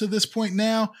performs to this point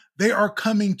now, they are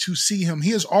coming to see him.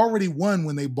 He has already won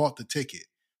when they bought the ticket,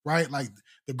 right? Like,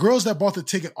 the girls that bought the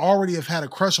ticket already have had a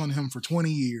crush on him for 20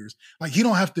 years. Like, he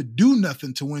don't have to do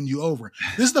nothing to win you over.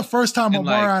 This is the first time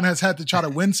Omarion has had to try to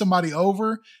win somebody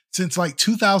over since like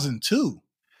 2002.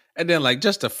 And then, like,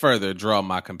 just to further draw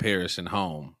my comparison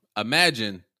home,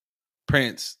 imagine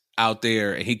Prince out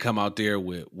there and he come out there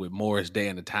with Morris Day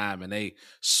and the Time and they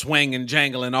swing and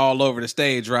jangling all over the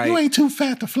stage, right? You ain't too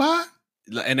fat to fly.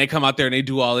 And they come out there and they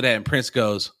do all of that and Prince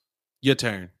goes, your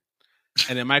turn.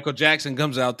 And then Michael Jackson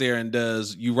comes out there and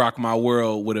does "You Rock My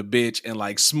World" with a bitch and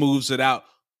like smooths it out.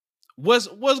 What's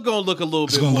gonna look a little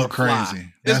bit more crazy?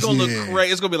 It's gonna look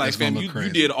crazy. It's gonna be like, fam, you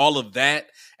did all of that,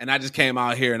 and I just came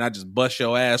out here and I just bust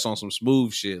your ass on some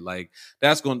smooth shit. Like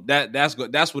that's what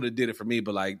it did it for me.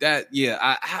 But like that,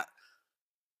 yeah,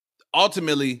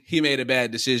 ultimately he made a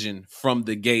bad decision from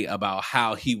the gate about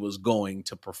how he was going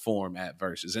to perform at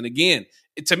Versus. And again,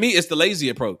 to me, it's the lazy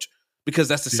approach. Because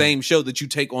that's the same show that you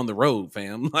take on the road,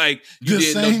 fam. Like you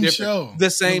did no different.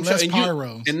 The same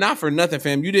show. And not for nothing,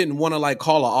 fam. You didn't want to like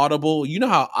call an audible. You know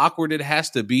how awkward it has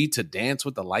to be to dance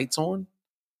with the lights on?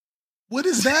 What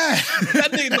is that? That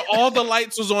thing, all the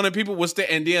lights was on and people was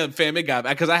and then fam, it got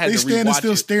because I had to rewatch it. They standing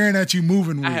still staring at you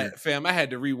moving weird. I had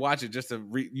to rewatch it just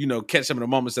to catch some of the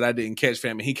moments that I didn't catch,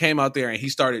 fam. And he came out there and he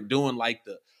started doing like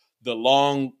the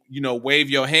long,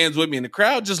 wave your hands with me. And the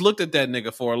crowd just looked at that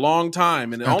nigga for a long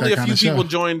time. And only a few people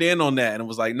joined in on that. And it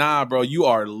was like, nah, bro, you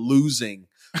are losing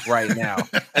right now.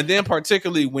 And then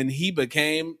particularly when he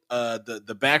became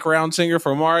the background singer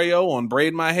for Mario on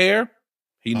Braid My Hair,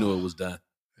 he knew it was done.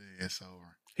 It's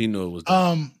over. He knew it was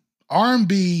done.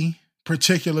 R&B,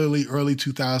 particularly early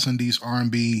 2000s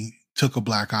R&B, took a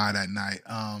black eye that night.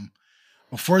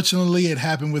 Unfortunately, it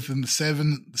happened within the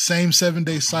same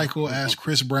 7-day cycle as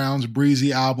Chris Brown's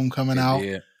Breezy album coming out.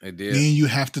 It did. Me and you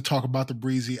have to talk about the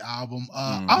Breezy album.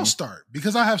 I'll start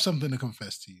because I have something to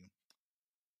confess to you.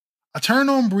 I turned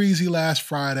on Breezy last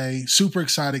Friday, super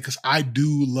excited because I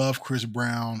do love Chris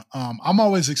Brown. I'm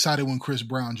always excited when Chris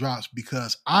Brown drops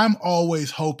because I'm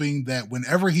always hoping that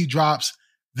whenever he drops,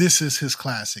 this is his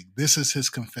classic. This is his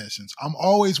confessions. I'm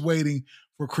always waiting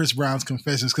for Chris Brown's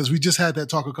confessions because we just had that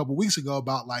talk a couple weeks ago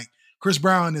about like Chris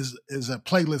Brown is a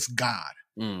playlist god,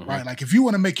 right? Like if you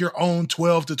want to make your own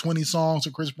 12 to 20 songs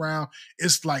of Chris Brown,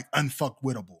 it's like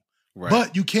unfuckwittable. Right.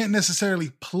 But you can't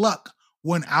necessarily pluck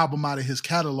one album out of his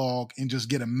catalog and just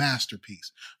get a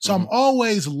masterpiece. So I'm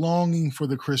always longing for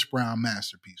the Chris Brown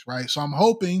masterpiece, right? So I'm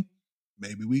hoping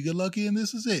maybe we get lucky and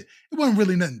this is it. It wasn't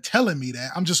really nothing telling me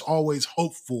that. I'm just always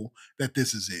hopeful that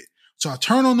this is it. So I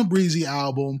turn on the Breezy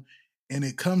album and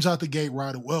it comes out the gate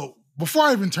right away. Well, before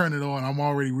I even turn it on, I'm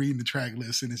already reading the track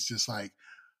list and it's just like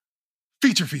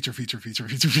feature.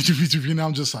 And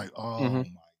I'm just like, oh my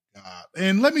God.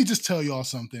 And let me just tell y'all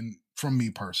something from me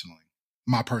personally,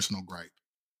 my personal gripe.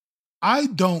 I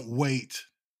don't wait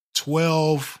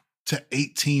 12 to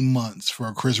 18 months for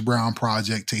a Chris Brown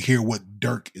project to hear what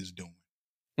Dirk is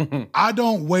doing. I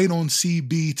don't wait on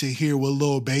CB to hear what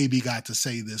Lil Baby got to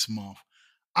say this month.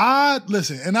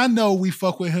 Listen, and I know we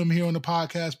fuck with him here on the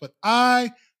podcast, but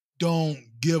I don't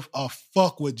give a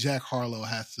fuck what Jack Harlow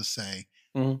has to say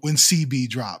when CB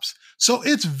drops. So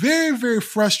it's very, very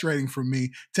frustrating for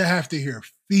me to have to hear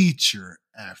feature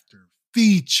after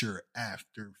feature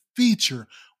after feature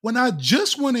when I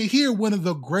just want to hear one of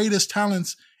the greatest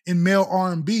talents in male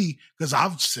R&B, because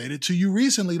I've said it to you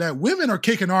recently that women are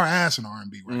kicking our ass in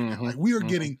R&B right now. Like we are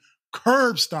getting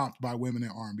curb stomped by women in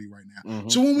R&B right now.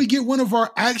 So when we get one of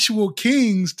our actual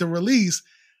kings to release,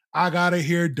 I gotta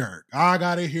hear Dirk, I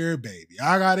gotta hear Baby,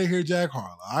 I gotta hear Jack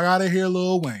Harlow, I gotta hear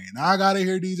Lil Wayne, I gotta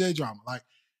hear DJ Drama. Like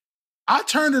I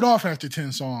turned it off after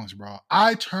 10 songs, bro.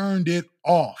 I turned it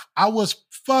off. I was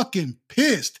fucking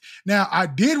pissed. Now I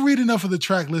did read enough of the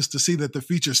track list to see that the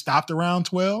feature stopped around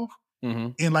 12.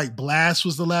 And like Blast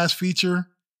was the last feature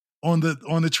on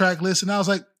the track list. And I was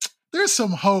like, there's some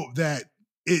hope that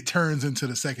it turns into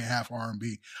the second half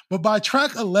R&B. But by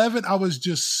track 11, I was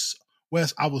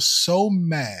so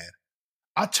mad.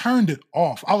 I turned it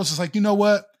off. I was just like, you know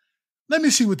what? Let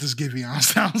me see what this Giveon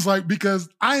sounds like because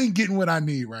I ain't getting what I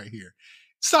need right here.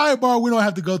 Sidebar, we don't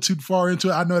have to go too far into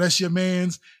it. I know that's your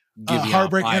man's.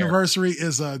 Heartbreak Anniversary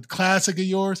is a classic of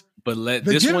yours. But the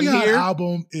this one Giveon here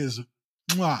album is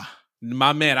mwah.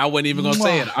 My man, I wasn't even gonna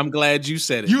say it. I'm glad you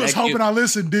said it. You was hoping I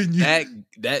listened, didn't you?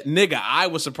 That nigga, I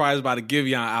was surprised by the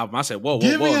Giveon album. I said, whoa.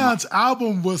 Giveon's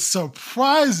album was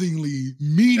surprisingly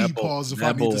meaty, pause if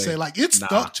I need to say. Like, it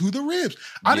stuck to the ribs.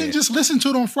 I didn't just listen to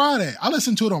it on Friday. I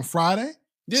listened to it on Friday,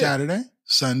 Saturday,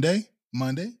 Sunday,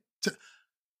 Monday.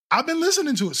 I've been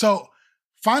listening to it. So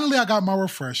finally, I got my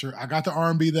refresher. I got the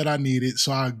R&B that I needed.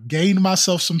 So I gained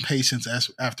myself some patience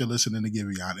after listening to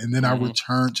Giveon. And then I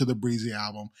returned to the Breezy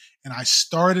album. And I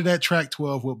started at track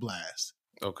 12 with Blast.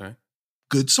 Okay.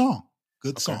 Good song.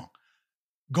 Good song.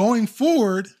 Going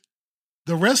forward,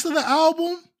 the rest of the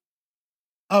album,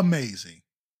 amazing.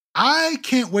 I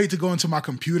can't wait to go into my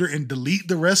computer and delete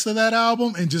the rest of that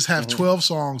album and just have 12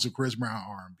 songs of Chris Brown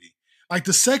R&B. Like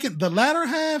the latter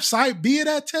half, side B of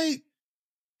that tape,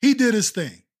 he did his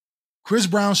thing. Chris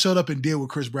Brown showed up and did what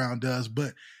Chris Brown does,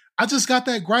 but I just got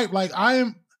that gripe. Like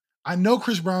I know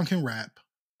Chris Brown can rap.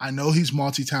 I know he's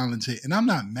multi-talented, and I'm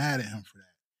not mad at him for that.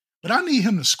 But I need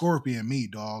him to Scorpion me,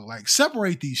 dog. Like,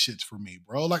 separate these shits from me,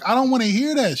 bro. Like, I don't want to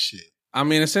hear that shit. I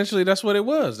mean, essentially, that's what it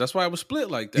was. That's why it was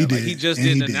split like that. He just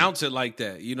didn't announce it like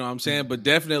that. You know what I'm saying? But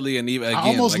definitely, and even again, I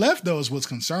almost left though is what's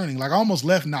concerning. Like, I almost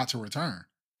left not to return.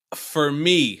 For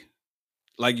me,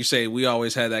 like you say, we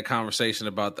always had that conversation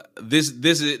about this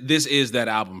is that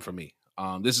album for me.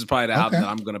 This is probably the album that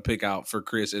I'm going to pick out for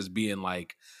Chris as being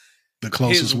like the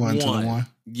closest one to the one.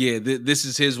 Yeah, this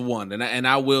is his one, and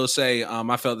I will say,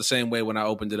 I felt the same way when I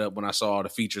opened it up when I saw all the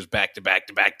features back to back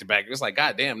to back to back. It's like,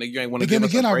 God damn, nigga, you ain't want to. But then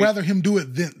again, I'd rather him do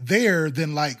it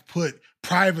than like put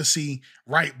Privacy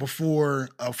right before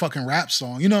a fucking rap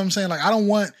song. You know what I'm saying? Like, I don't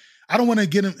want to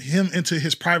get him into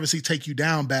his Privacy Take You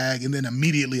Down bag and then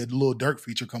immediately a little Dirk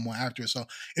feature come on after it. So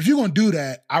if you're gonna do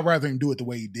that, I'd rather him do it the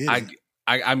way he did it.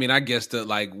 I mean, I guess that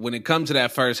like when it comes to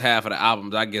that first half of the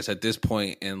albums, I guess at this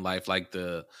point in life, like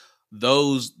the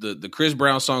Chris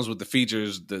Brown songs with the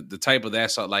features, the type of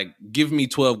that song, like give me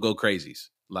 12 Go Crazies.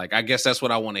 Like, I guess that's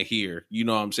what I want to hear. You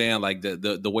know what I'm saying? Like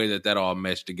the way that all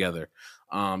meshed together.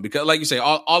 Because like you say,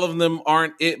 all of them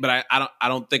aren't it, but I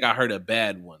don't think I heard a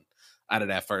bad one out of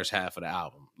that first half of the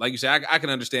album. Like you say, I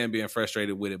can understand being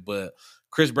frustrated with it, but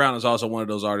Chris Brown is also one of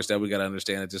those artists that we got to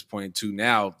understand at this point too.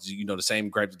 Now, you know, the same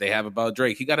gripe that they have about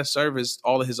Drake, he got to service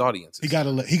all of his audiences. He got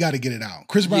to get it out.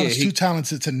 Chris Brown is too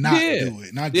talented to not do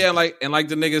it. Like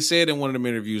the nigga said in one of them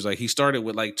interviews, like he started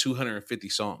with like 250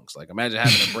 songs. Like imagine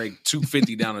having to break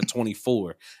 250 down to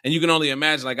 24, and you can only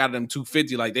imagine like out of them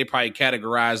 250, like they probably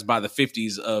categorized by the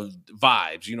 50s of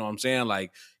vibes. You know what I'm saying?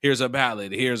 Like here's a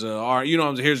ballad, here's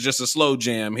here's just a slow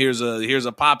jam, here's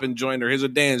a popping joint, or here's a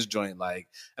dance joint. Like,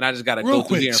 and I just got to go.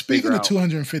 Quick, speaking of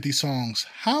 250 songs,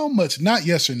 how much, not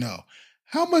yes or no,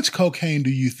 how much cocaine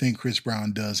do you think Chris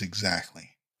Brown does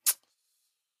exactly?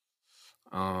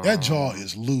 That jaw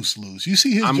is loose. You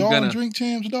see his jaw in Drink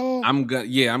Champs, dog? I'm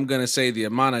gonna say the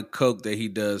amount of coke that he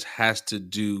does has to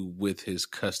do with his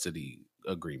custody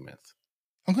agreement.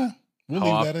 Okay. We'll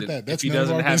leave that at that. That's if he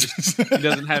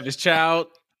doesn't have his child,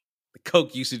 the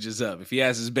coke usage is up. If he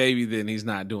has his baby, then he's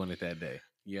not doing it that day.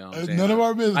 You know what I'm saying? None of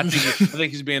our business. I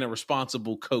think he's being a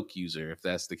responsible coke user, if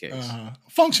that's the case.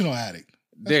 Functional addict.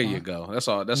 There you go. That's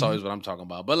all. That's always what I'm talking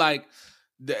about. But like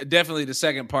definitely the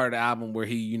second part of the album where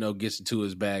he, you know, gets into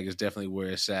his bag is definitely where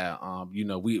it's at. You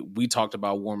know, we talked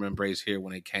about Warm Embrace here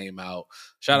when it came out.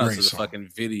 Shout out to the fucking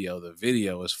video. The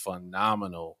video is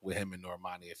phenomenal with him and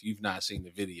Normani. If you've not seen the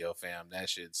video, fam, that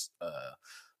shit's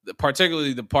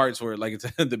particularly the parts where like it's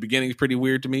the beginning is pretty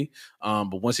weird to me.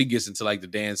 But once he gets into like the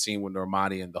dance scene with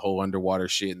Normani and the whole underwater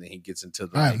shit, and then he gets into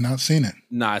the, I have not seen it.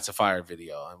 Nah, it's a fire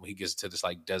video. And when he gets into this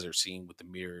like desert scene with the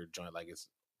mirror joint, like it's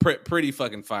pretty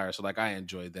fucking fire. So like I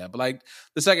enjoyed that. But like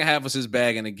the second half was his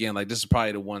bag, and again, like this is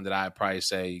probably the one that I'd probably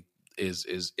say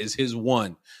is his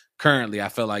one. Currently, I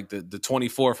feel like the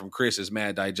 24 from Chris is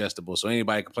mad digestible. So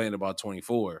anybody complaining about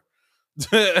 24,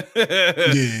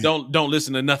 don't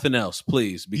listen to nothing else,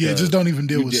 please. Because just don't even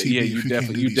deal with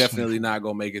CB. You definitely not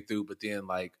gonna make it through. But then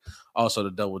like also to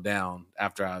double down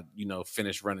after I, you know,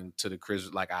 finished running to the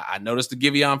Chris, like I noticed the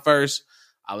Giveon first.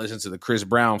 I listened to the Chris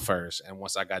Brown first, and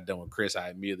once I got done with Chris, I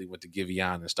immediately went to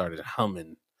Giveon and started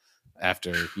humming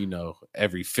after, you know,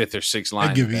 every fifth or sixth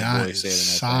line that boy said in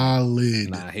that solid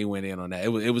thing. Nah, he went in on that. It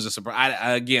was a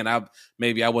surprise.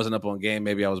 Maybe I wasn't up on game.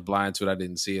 Maybe I was blind to it. I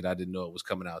didn't see it. I didn't know it was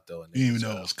coming out though. And you didn't even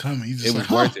know it was coming. You just it like,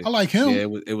 was worth it. I like him. Yeah,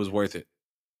 it was worth it.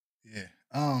 Yeah.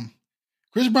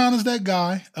 Chris Brown is that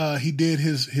guy. He did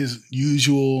his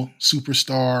usual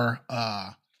superstar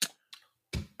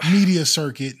media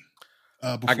circuit.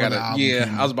 I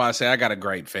was about to say I got a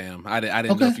gripe, fam. I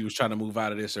didn't know if he was trying to move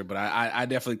out of this but I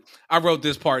definitely wrote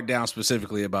this part down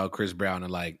specifically about Chris Brown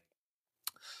and like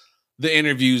the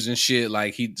interviews and shit.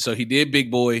 Like he did Big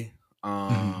Boy,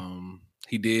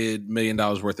 he did $1 million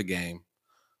worth of game.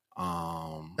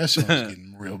 That shit was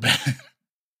getting real bad.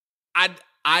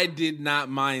 I did not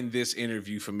mind this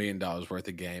interview for $1 million worth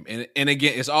of game. And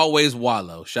again, it's always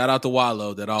Wallow. Shout out to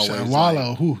Wallow that always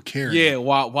Wallow, who cares? Yeah,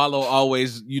 Wallow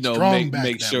always, you know,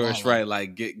 make sure it's right.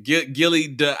 Like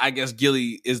Gilly, I guess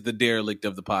Gilly is the derelict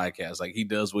of the podcast. Like he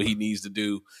does what he needs to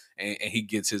do and he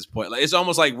gets his point. Like it's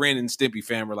almost like Ren and Stimpy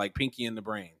fam are like Pinky and the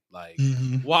Brain. Like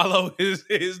Wallow is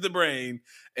the brain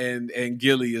and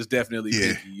Gilly is definitely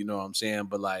Pinky, you know what I'm saying?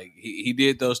 But like he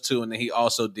did those two, and then he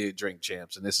also did Drink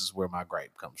Champs, and this is where my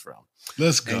gripe comes from.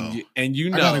 Let's go. And you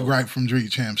know, I got a gripe from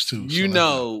Drink Champs too.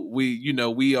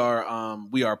 We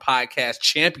are podcast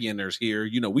championers here.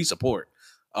 You know, we support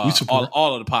all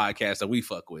of the podcasts that we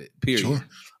fuck with. Period. Sure.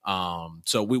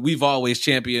 So we've always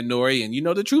championed Nori, and you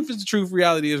know the truth is the truth,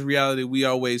 reality is reality. We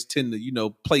always tend to, you know,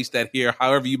 place that here,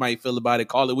 however you might feel about it,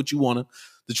 call it what you wanna.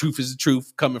 The truth is the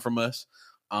truth coming from us.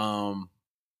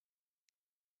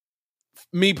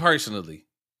 Me personally,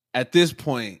 at this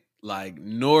point, like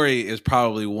Nori is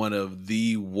probably one of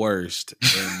the worst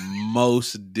and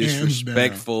most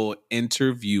disrespectful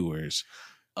interviewers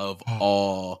of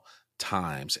all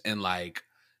times. And like,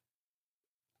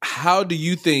 how do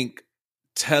you think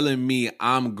telling me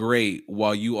I'm great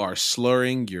while you are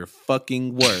slurring your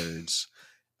fucking words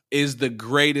is the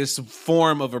greatest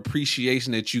form of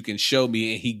appreciation that you can show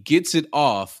me? And he gets it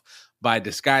off by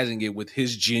disguising it with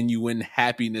his genuine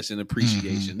happiness and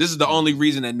appreciation. This is the only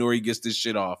reason that Nori gets this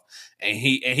shit off. And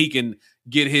he can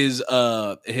get his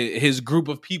group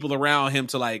of people around him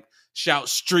to like shout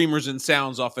streamers and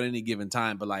sounds off at any given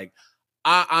time. But like,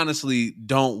 I honestly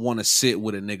don't want to sit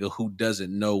with a nigga who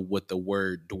doesn't know what the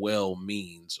word dwell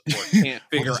means or can't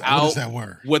figure out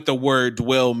what the word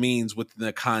dwell means within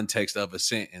the context of a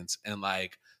sentence. And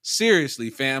like,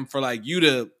 seriously, fam, for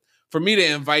me to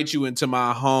invite you into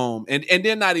my home and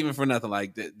then not even for nothing,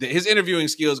 like his interviewing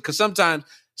skills, because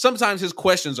sometimes his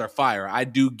questions are fire. I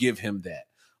do give him that.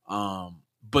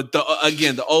 But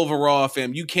the overall,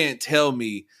 fam, you can't tell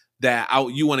me that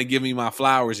you want to give me my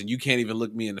flowers and you can't even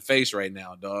look me in the face right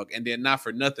now, dog. And then not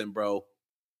for nothing, bro,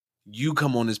 you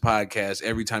come on this podcast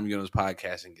every time you get on this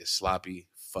podcast and get sloppy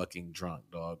fucking drunk,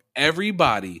 dog.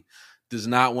 Everybody does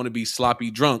not want to be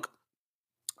sloppy drunk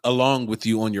along with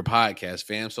you on your podcast,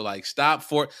 fam. So like, stop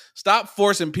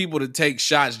forcing people to take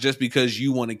shots just because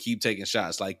you want to keep taking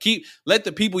shots. Like let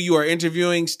the people you are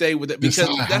interviewing stay with it, because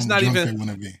that's not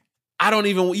even, I don't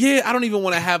even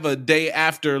want to have a day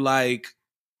after like,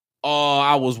 oh,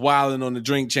 I was wilding on the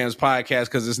Drink Champs podcast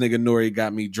because this nigga Nori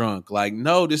got me drunk. Like,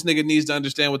 no, this nigga needs to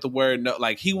understand what the word no.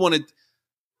 Like, he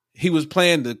was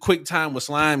playing the quick time with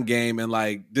slime game, and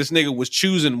like this nigga was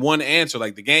choosing one answer.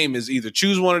 Like the game is either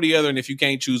choose one or the other, and if you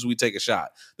can't choose, we take a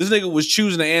shot. This nigga was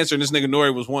choosing the answer, and this nigga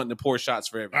Nori was wanting to pour shots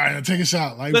for everything. All right, take a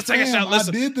shot. Like, let's take a shot. I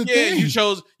did the thing.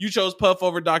 You chose Puff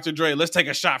over Dr. Dre. Let's take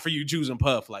a shot for you choosing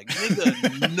Puff. Like,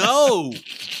 nigga, no.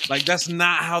 Like, that's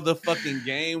not how the fucking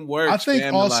game works. I think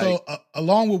man. also,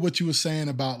 along with what you were saying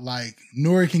about like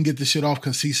Nori can get the shit off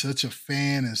because he's such a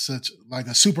fan and such like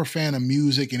a super fan of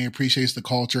music, and he appreciates the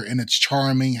culture, and it's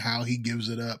charming how he gives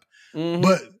it up. Mm-hmm.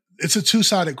 But it's a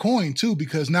two-sided coin too,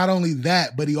 because not only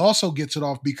that, but he also gets it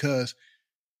off because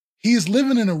he is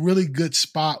living in a really good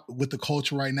spot with the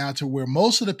culture right now to where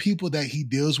most of the people that he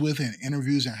deals with in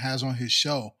interviews and has on his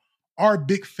show are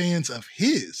big fans of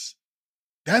his.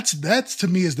 That's to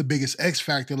me is the biggest X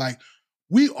factor. Like,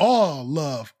 we all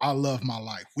love I Love My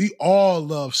Life. We all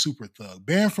love Super Thug.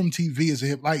 Banned from TV is a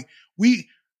hit. Like,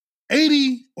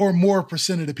 80 or more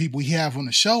percent of the people he have on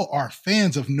the show are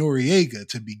fans of Noriega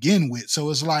to begin with. So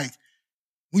it's like,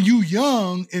 when you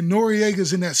young and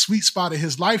Noriega's in that sweet spot of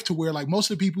his life to where like most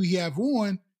of the people he have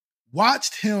on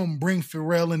watched him bring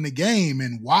Pharrell in the game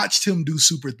and watched him do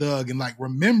Super Thug and like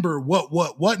remember what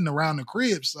wasn't around the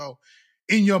crib. So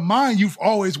in your mind, you've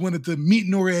always wanted to meet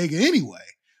Noriega anyway.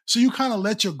 So you kind of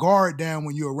let your guard down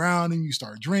when you're around him, you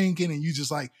start drinking and you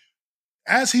just like,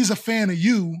 as he's a fan of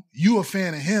you, you a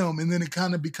fan of him. And then it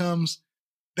kind of becomes,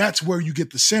 that's where you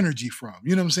get the synergy from.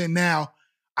 You know what I'm saying? Now,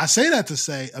 I say that to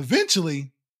say,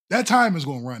 eventually, that time is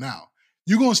going to run out.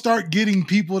 You're going to start getting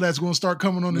people that's going to start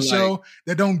coming on the show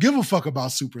that don't give a fuck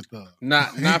about Super Thug.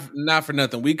 Not for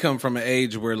nothing. We come from an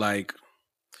age where like,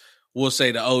 we'll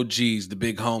say the OGs, the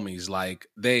big homies, like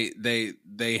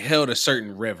they held a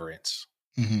certain reverence.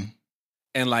 Mm-hmm.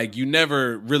 And like, you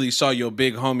never really saw your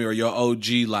big homie or your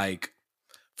OG, like,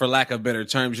 for lack of better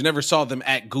terms, you never saw them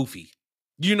act goofy.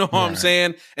 You know what I'm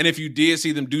saying? And if you did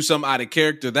see them do something out of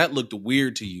character, that looked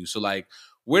weird to you. So like,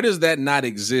 where does that not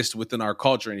exist within our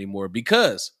culture anymore?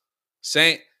 Because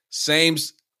same,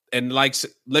 and like,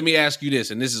 let me ask you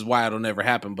this, and this is why it'll never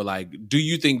happen, but like, do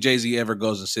you think Jay-Z ever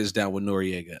goes and sits down with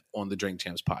Noriega on the Drink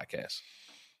Champs podcast?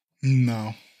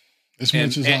 No. As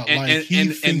much as he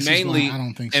thinks mainly, I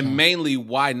don't think so. And mainly,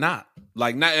 why not?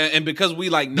 Like, not, and because we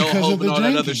like know Hov and all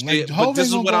that other shit. Like, but this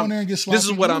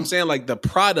is what I'm saying. Like, the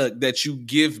product that you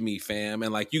give me, fam,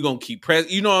 and like, you gonna keep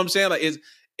you know what I'm saying? Like,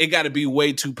 it got to be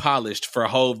way too polished for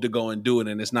Hov to go and do it,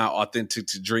 and it's not authentic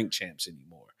to Drink Champs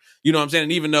anymore. You know what I'm saying?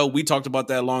 And even though we talked about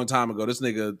that a long time ago, this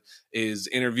nigga is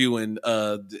interviewing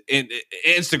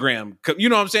Instagram. You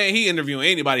know what I'm saying? He interviewing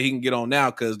anybody he can get on now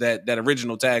because that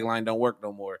original tagline don't work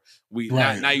no more.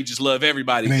 Now you just love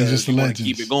everybody because you want to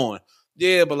keep it going.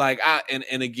 Yeah, but like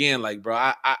and again, like,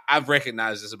 bro, I've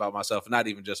recognized this about myself, not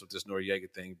even just with this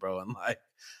Noriega thing, bro. And like,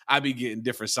 I be getting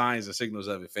different signs and signals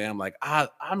of it, fam. Like,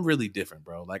 I'm really different,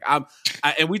 bro. Like,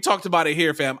 and we talked about it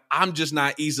here, fam. I'm just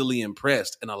not easily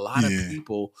impressed, and a lot of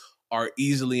people are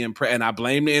easily impressed. And I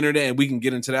blame the internet, and we can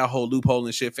get into that whole loophole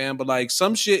and shit, fam. But like,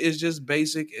 some shit is just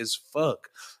basic as fuck.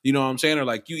 You know what I'm saying? Or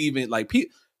like, you even like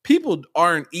people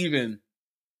aren't even.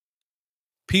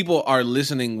 People are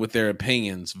listening with their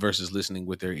opinions versus listening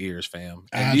with their ears, fam.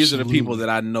 And Absolutely. These are the people that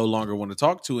I no longer want to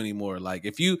talk to anymore. Like,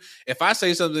 if I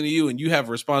say something to you and you have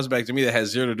a response back to me that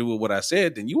has zero to do with what I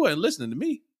said, then you weren't listening to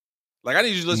me. Like, I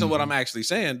need you to listen to what I'm actually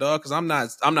saying, dog, because I'm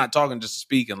not talking just to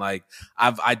speak. And like,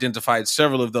 I've identified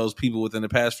several of those people within the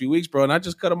past few weeks, bro, and I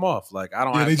just cut them off. Like, I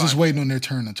don't. Yeah, they just waiting on their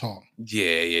turn to talk.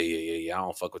 Yeah. I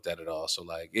don't fuck with that at all. So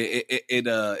like,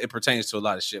 it pertains to a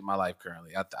lot of shit in my life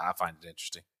currently. I find it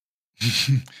interesting.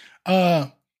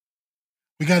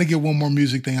 We got to get one more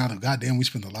music thing out of. Goddamn, we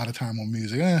spent a lot of time on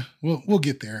music. We'll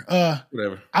get there.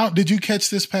 Whatever. Did you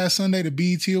catch this past Sunday the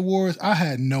BET Awards? I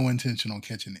had no intention on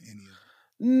catching any of them.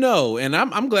 No, and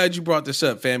I'm glad you brought this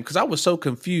up, fam, because I was so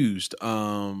confused.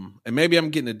 And maybe I'm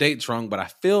getting the dates wrong, but I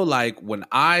feel like when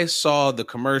I saw the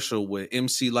commercial with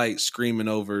MC Light screaming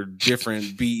over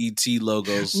different BET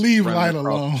logos, leave Light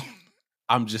alone.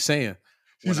 I'm just saying.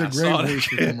 She's a great voice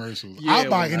for commercials. Yeah, I'll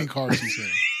buy any car she said.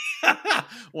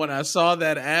 When I saw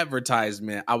that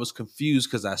advertisement, I was confused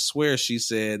because I swear she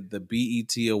said the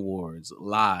BET Awards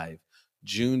live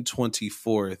June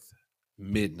 24th,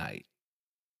 midnight.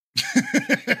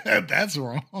 That's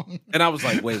wrong. And I was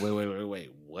like, wait,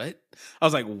 what? I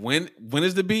was like, when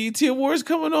is the BET Awards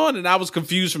coming on? And I was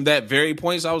confused from that very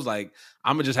point. So I was like,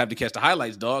 I'm going to just have to catch the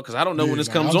highlights, dog, because I don't know when this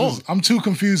comes on. I'm too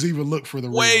confused to even look for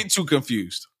the Way too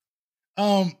confused.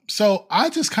 So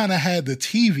I just kind of had the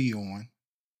TV on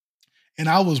and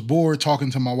I was bored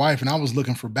talking to my wife and I was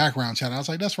looking for background chat. I was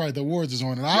like, that's right, the awards is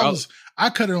on. And I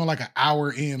cut it on like an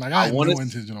hour in. Like, I had no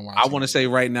intention of watching. I want to say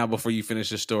right now before you finish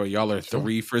the story, y'all are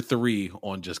 3 for 3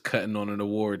 on just cutting on an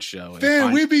award show.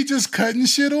 Man, we be just cutting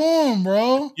shit on,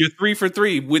 bro. You're 3 for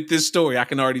 3 with this story. I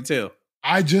can already tell.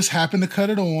 I just happened to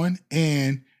cut it on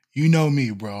and you know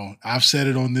me, bro. I've said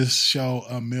it on this show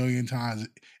a million times.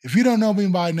 If you don't know me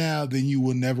by now, then you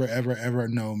will never, ever, ever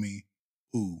know me.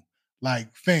 Ooh.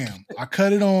 Like, fam, I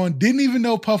cut it on. Didn't even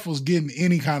know Puff was getting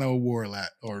any kind of award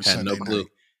or Sunday night.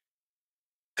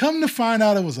 Come to find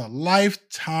out it was a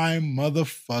lifetime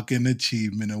motherfucking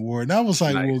achievement award. And I was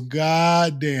like, well,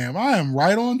 goddamn, I am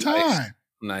right on time.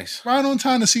 Nice. Right on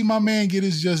time to see my man get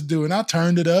his just due. And I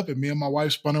turned it up, and me and my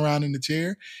wife spun around in the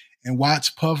chair and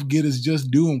watched Puff get his just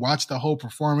due and watched the whole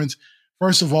performance.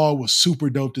 First of all, it was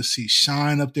super dope to see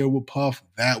Shine up there with Puff.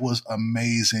 That was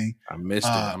amazing. I missed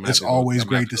it. It's always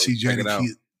great to see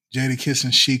Jada Kiss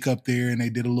and Chic up there, and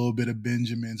they did a little bit of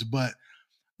Benjamins. But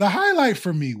the highlight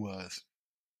for me was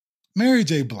Mary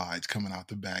J. Blige coming out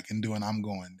the back and doing I'm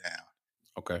Going Down.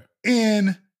 Okay.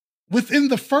 And within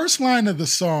the first line of the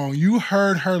song, you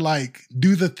heard her like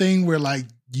do the thing where like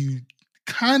you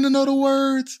kind of know the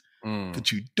words,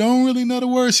 but you don't really know the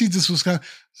words. She just was kind of,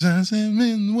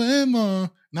 and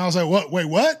I was like, what? Wait,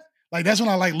 what? Like, that's when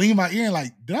I like leaned my ear and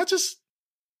like,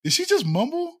 did she just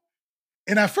mumble?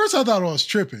 And at first I thought I was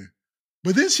tripping,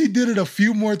 but then she did it a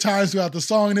few more times throughout the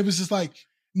song. And it was just like,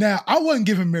 now I wasn't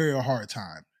giving Mary a hard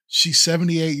time. She's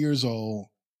 78 years old.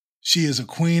 She is a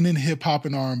queen in hip hop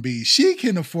and R&B. She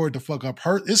can afford to fuck up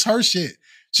it's her shit.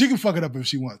 She can fuck it up if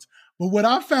she wants. But what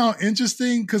I found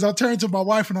interesting, because I turned to my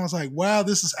wife and I was like, wow,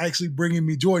 this is actually bringing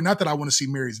me joy. Not that I want to see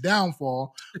Mary's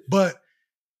downfall, but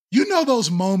you know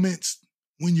those moments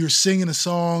when you're singing a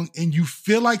song and you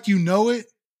feel like you know it?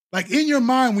 Like in your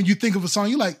mind, when you think of a song,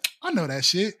 you're like, I know that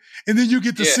shit. And then you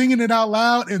get to singing it out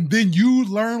loud and then you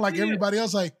learn like everybody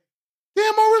else, like,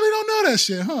 damn, I really don't know that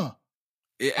shit, huh?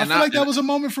 Yeah, I feel like that was a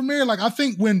moment for Mary. Like, I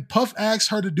think when Puff asked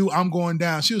her to do I'm Going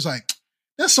Down, she was like,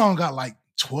 that song got like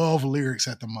 12 lyrics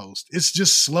at the most. It's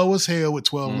just slow as hell with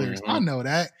 12 lyrics. I know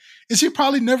that. And she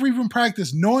probably never even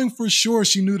practiced, knowing for sure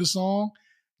she knew the song,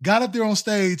 got up there on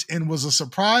stage and was as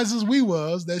surprised as we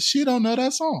was that she don't know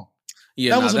that song.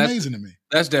 Yeah, that was amazing to me.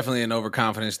 That's definitely an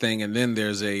overconfidence thing. And then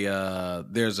there's a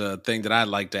thing that I'd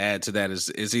like to add to that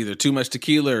is either too much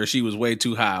tequila or she was way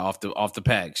too high off the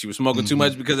pack. She was smoking too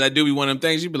much, because that do be one of them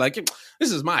things. You'd be like,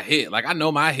 this is my hit. Like, I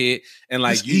know my hit. And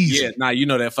like, you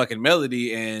know that fucking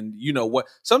melody. And you know what?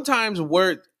 Sometimes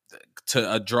word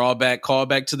to a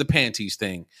callback to the panties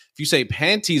thing. If you say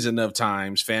panties enough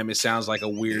times, fam, it sounds like a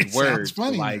weird word. Sounds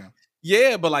funny, like, now.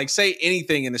 Yeah, but like say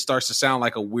anything and it starts to sound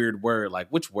like a weird word. Like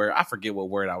which word? I forget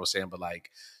what word I was saying, but like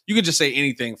you could just say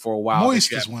anything for a while.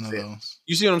 Moist is one of those.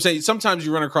 You see what I'm saying? Sometimes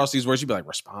you run across these words, you'd be like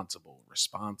responsible. Like,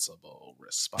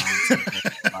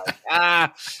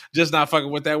 just not fucking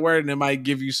with that word. And it might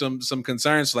give you some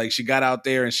concerns. Like she got out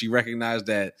there and she recognized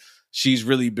that she's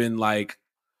really been like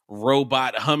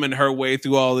robot humming her way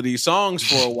through all of these songs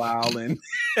for a while, and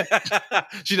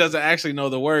she doesn't actually know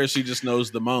the words. She just knows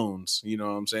the moans, you know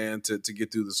what I'm saying, to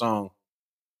get through the song.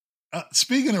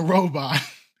 Speaking of robot,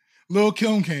 Lil'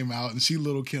 Kim came out and she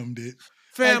Lil' Kim did.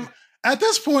 Fam, like, at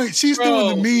this point, she's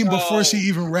doing the meme before she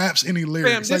even raps any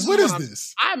lyrics. Fam, like, what is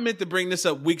this? I meant to bring this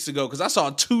up weeks ago because I saw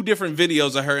 2 different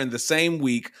videos of her in the same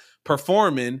week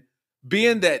performing,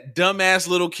 being that dumbass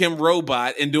Lil' Kim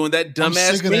robot and doing that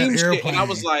dumbass meme shit. And I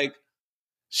was like,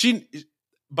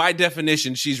 by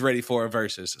definition, she's ready for a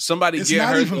versus. Somebody it's get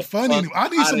not her even funny.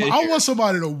 I want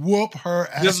somebody to whoop her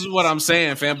ass. This is what I'm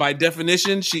saying, fam. By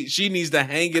definition, she needs to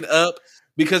hang it up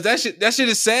because that shit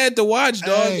is sad to watch,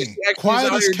 dog. Hey,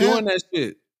 quiet as kept, doing that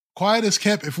shit. Quiet as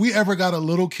kept. If we ever got a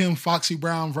Lil' Kim Foxy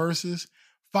Brown versus,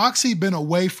 Foxy been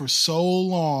away for so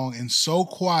long and so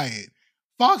quiet.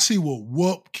 Foxy will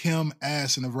whoop Kim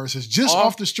ass in the verses just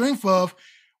off the strength of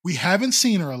we haven't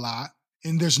seen her a lot,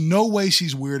 and there's no way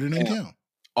she's weirder than Kim.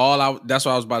 That's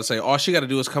what I was about to say. All she got to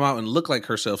do is come out and look like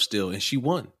herself still, and she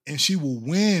won. And she will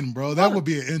win, bro. That would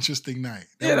be an interesting night.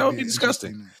 That would be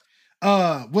disgusting.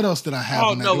 What else did I have?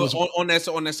 On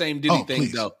that same Diddy thing,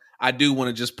 please. Though, I do want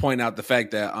to just point out the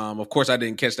fact that, of course, I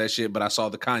didn't catch that shit, but I saw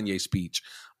the Kanye speech,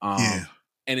 and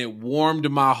it warmed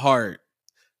my heart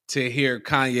to hear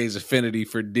Kanye's affinity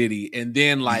for Diddy. And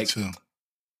then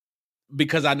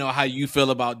because I know how you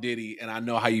feel about Diddy and I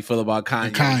know how you feel about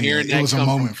Kanye. Hearing that was a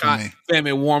moment for me. Fam,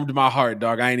 it warmed my heart,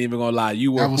 dog. I ain't even gonna lie.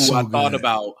 You were who I thought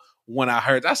about when I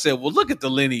heard. I said, well, look at the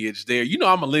lineage there. You know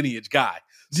I'm a lineage guy.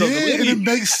 So and it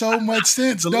makes so much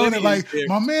sense, don't it? Like,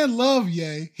 my man love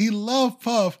Ye. He love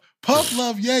Puff. Puff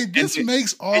love Ye. This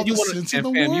makes all the sense in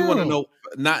the world. You want to know,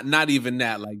 not even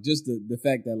that, like just the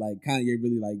fact that like Kanye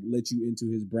really like let you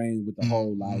into his brain with the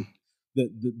whole like the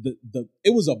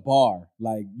it was a bar,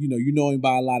 like you know him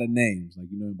by a lot of names, like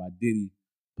you know him by Diddy,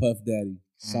 Puff Daddy,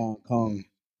 Sean Kong,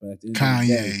 but at the end Kanye, of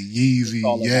the day, Yeezy, it's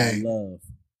all about love.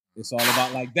 It's all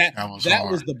about like that. That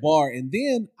was the bar, and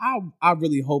then I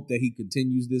really hope that he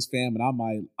continues this, fam,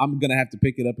 and I'm gonna have to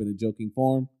pick it up in a joking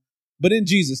form, but in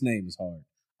Jesus' name is hard.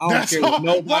 I don't care what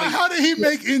nobody. How did he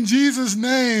make in Jesus'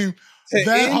 name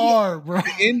hard, bro?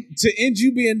 To end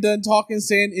you being done talking,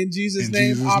 saying in Jesus'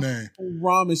 name, I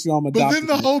promise you I'm a doctor. But then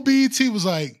the whole BET was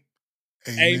like,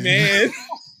 Amen.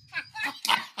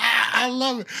 I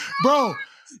love it. Bro,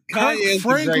 Kirk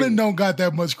Franklin don't got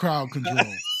that much crowd control.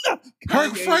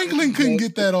 Kirk Franklin couldn't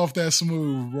get that off that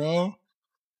smooth, bro.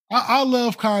 I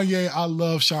love Kanye. I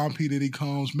love Sean P. Diddy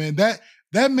Combs, man. That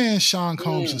man Sean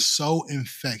Combs is so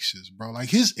infectious, bro. Like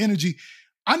his energy.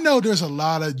 I know there's a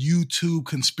lot of YouTube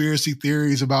conspiracy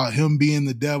theories about him being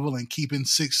the devil and keeping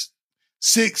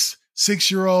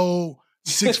 6-year-old,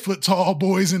 6 foot tall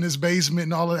boys in his basement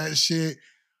and all of that shit.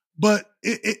 But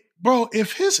bro,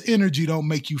 if his energy don't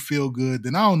make you feel good,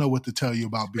 then I don't know what to tell you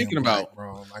about being black,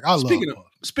 bro. Like I love Puff.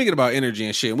 Speaking about energy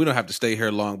and shit, and we don't have to stay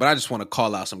here long, but I just want to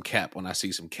call out some cap when I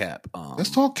see some cap. Let's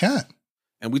talk cap.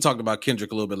 And we talked about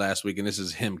Kendrick a little bit last week, and this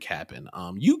is him capping.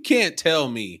 You can't tell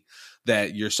me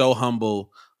that you're so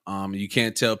humble. You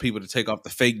can't tell people to take off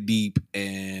the fake deep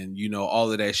and, you know,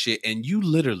 all of that shit. And you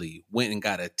literally went and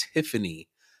got a Tiffany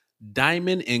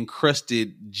diamond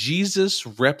encrusted Jesus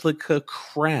replica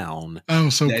crown.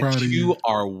 I'm so proud of you. You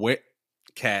are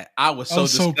Cat. I was so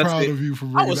disgusted. Proud of you for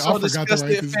bringing I was so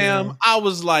disgusted, fam. I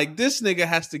was like, this nigga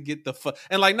has to get the fuck.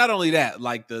 And like, not only that,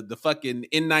 like the fucking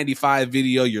N95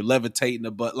 video, you're levitating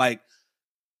the butt. Like,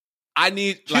 I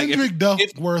need Kendrick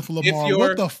Duckworth Lamar.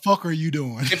 What the fuck are you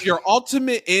doing? If your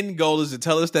ultimate end goal is to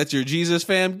tell us that you're Jesus,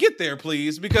 fam, get there,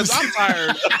 please, because I'm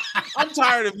tired. I'm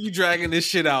tired of you dragging this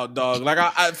shit out, dog. Like,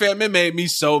 fam, it made me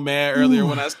so mad earlier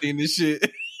when I seen this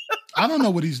shit. I don't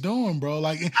know what he's doing, bro.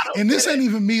 Like, and this ain't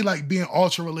even me like being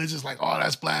ultra religious. Like, oh,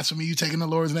 that's blasphemy. You taking the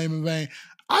Lord's name in vain.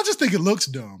 I just think it looks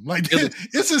dumb. Like,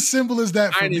 it's as simple as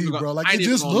that for me, bro. Like, it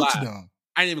just looks dumb.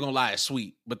 I ain't even gonna lie, it's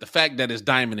sweet. But the fact that it's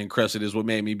diamond encrusted is what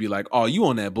made me be like, oh, you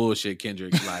on that bullshit,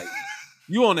 Kendrick. Like,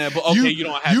 you on that, okay, you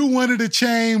don't have. You wanted a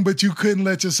chain, but you couldn't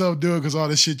let yourself do it because all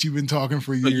the shit you've been talking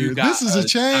for years. This is a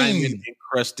chain. Diamond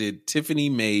encrusted, Tiffany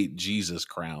made Jesus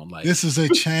crown. Like, this is a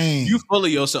chain. You full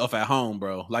of yourself at home,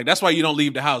 bro. Like, that's why you don't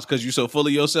leave the house, because you so full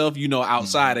of yourself. You know,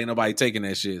 outside ain't nobody taking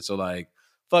that shit. So like,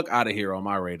 fuck out of here on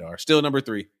my radar. Still number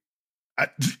 3.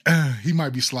 He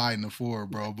might be sliding to 4,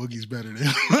 bro. Boogie's better than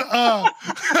him.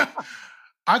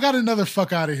 I got another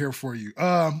fuck out of here for you.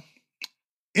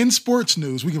 In sports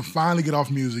news, we can finally get off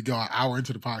music, y'all, an hour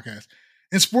into the podcast.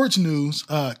 In sports news,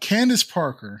 Candace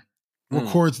Parker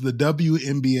records the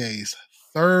WNBA's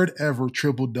 3rd ever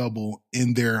triple-double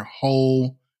in their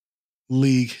whole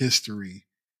league history.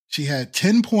 She had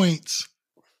 10 points,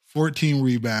 14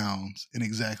 rebounds, and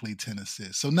exactly 10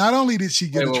 assists. So not only did she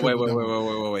get a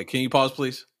triple-double. Wait. Can you pause,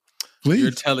 please? Please.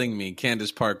 You're telling me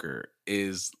Candace Parker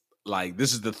is like,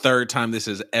 this is the 3rd time this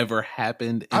has ever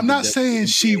happened? I'm not saying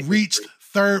she reached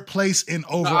 3rd place in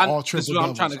overall triple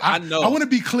doubles. I know. I want to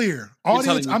be clear,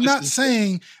 audience. I'm not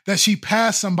saying that she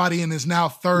passed somebody and is now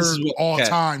 3rd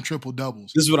all-time triple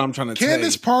doubles. This is what I'm trying to tell you.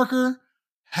 Candace Parker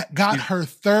got her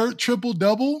 3rd triple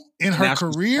double in her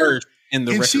career,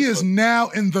 and she is now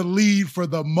in the lead for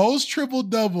the most triple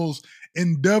doubles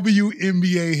in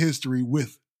WNBA history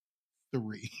with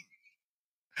 3.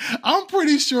 I'm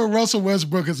pretty sure Russell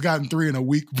Westbrook has gotten 3 in a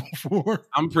week before.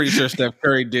 I'm pretty sure Steph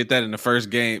Curry did that in the first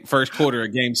quarter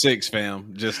of Game 6,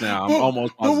 fam. Just now, I'm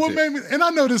almost positive. What made me, and I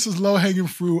know this is low hanging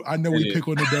fruit. I know we pick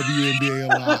on the WNBA a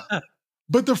lot,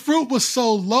 but the fruit was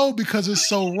so low because it's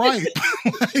so ripe.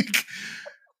 Like,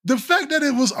 the fact that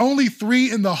it was only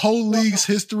 3 in the whole league's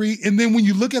history, and then when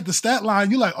you look at the stat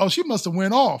line, you're like, oh, she must have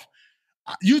went off.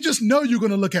 You just know you're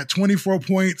going to look at 24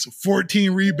 points,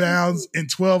 14 rebounds, and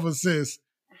 12 assists.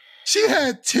 She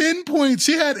had 10 points.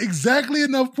 She had exactly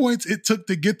enough points it took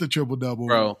to get the triple-double.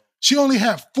 Bro. She only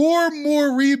had 4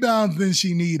 more rebounds than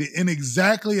she needed and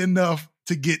exactly enough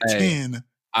to get 10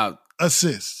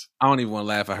 assists. I don't even want to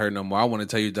laugh at her no more. I want to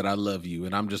tell you that I love you,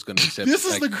 and I'm just going to accept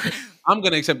I'm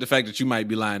going to accept the fact that you might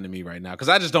be lying to me right now, because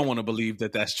I just don't want to believe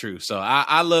that that's true. So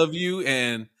I love you,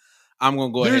 and I'm going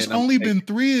to go ahead. There's only been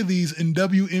 3 of these in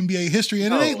WNBA history,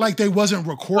 and it ain't like they wasn't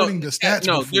recording the stats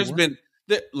before. There's been...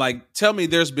 Like, tell me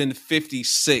there's been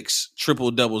 56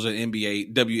 triple doubles in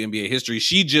WNBA history.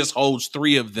 She just holds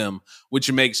 3 of them, which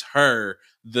makes her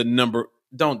the number.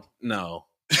 Don't know.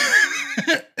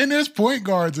 And there's point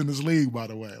guards in this league, by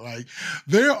the way. Like,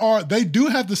 they do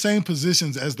have the same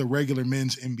positions as the regular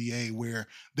men's NBA, where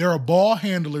there are ball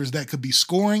handlers that could be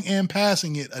scoring and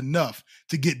passing it enough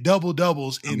to get double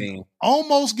doubles and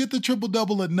almost get the triple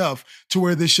double enough to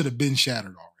where this should have been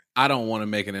shattered already. I don't want to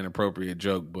make an inappropriate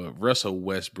joke, but Russell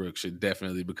Westbrook should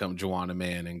definitely become Joanna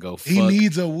Man and go fuck he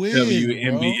needs a win,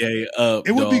 WNBA up.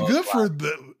 It would be good for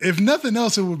if nothing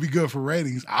else, it would be good for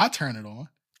ratings. I'll turn it on.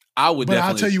 But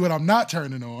I'll tell you what I'm not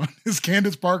turning on is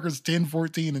Candace Parker's 10,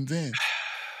 14, and 10.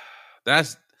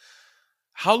 That's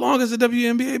how long has the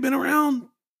WNBA been around?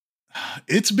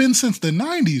 It's been since the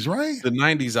 90s, right? The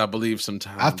 90s, I believe,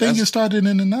 sometime. I think it started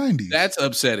in the 90s. That's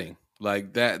upsetting.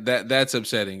 Like that's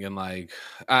upsetting, and like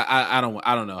I don't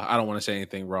know. I don't want to say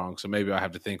anything wrong, so maybe I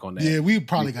have to think on that. Yeah, we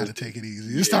probably got to take it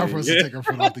easy. It's time for us to take our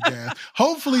foot off the gas.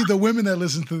 Hopefully, the women that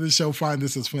listen to this show find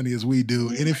this as funny as we do,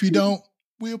 and if you don't,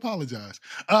 we apologize.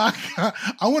 I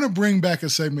want to bring back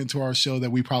a segment to our show that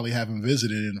we probably haven't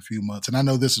visited in a few months, and I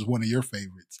know this is one of your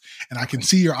favorites, and I can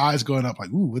see your eyes going up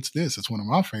like, "Ooh, what's this?" It's one of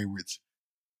my favorites.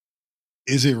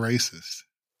 Is it racist?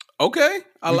 Okay,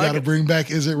 I like it. We got to bring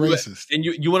back Is It Racist? And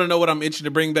you want to know what I'm itching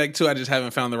to bring back too? I just haven't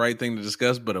found the right thing to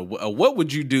discuss, but a what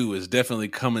would you do is definitely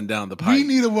coming down the pipe. We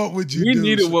need a what would you do? We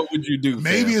need a what would you do?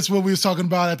 Maybe it's what we was talking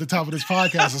about at the top of this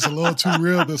podcast. It's a little too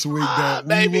real this week that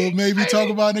we will maybe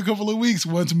talk about in a couple of weeks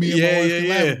once me and my wife can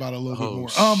laugh about it a little bit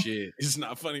more. Shit. It's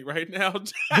not funny right now.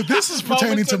 But this is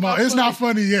pertaining to it's not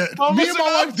funny yet. Me and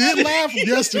my wife did laugh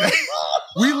yesterday.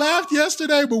 We laughed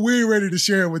yesterday, but we ain't ready to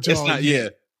share it with y'all. It's not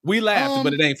yet. We laughed,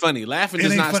 but it ain't funny. Laughing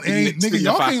does not nigga,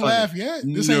 y'all can't laugh yet.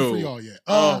 This ain't for y'all yet.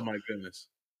 Oh my goodness.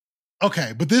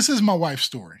 Okay, but this is my wife's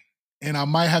story. And I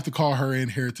might have to call her in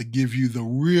here to give you the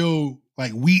real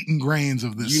like wheat and grains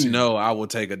of this. You know I will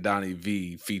take a Donnie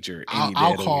V feature any day.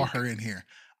 I'll call her in here.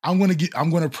 I'm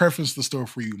gonna preface the story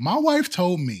for you. My wife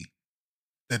told me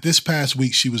that this past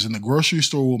week she was in the grocery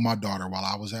store with my daughter while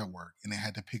I was at work, and they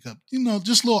had to pick up,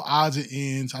 just little odds and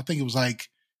ends. I think it was like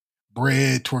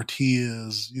bread,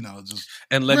 tortillas, just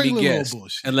and let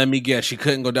me guess, she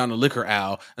couldn't go down the liquor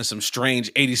aisle, and some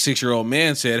strange 86-year-old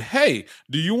man said, "Hey,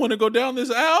 do you want to go down this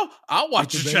aisle? I'll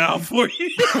watch your child for you."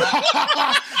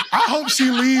 I hope she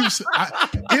leaves.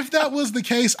 If that was the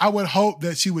case, I would hope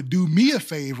that she would do me a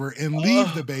favor and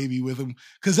leave the baby with him,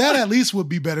 because that at least would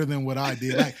be better than what I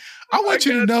did. Like, I want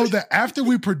you to know that after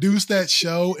we produced that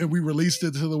show and we released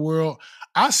it to the world,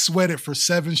 I sweated for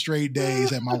 7 straight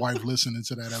days at my wife listening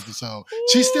to that episode.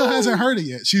 She still hasn't heard it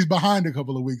yet. She's behind a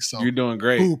couple of weeks. So you're doing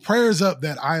great. Ooh, prayers up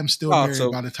that I am still married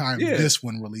by the time this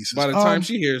one releases. By the time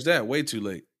she hears that, way too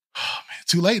late. Oh man,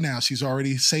 too late now. She's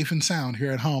already safe and sound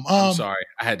here at home. I'm sorry.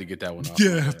 I had to get that one off.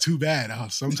 Yeah, too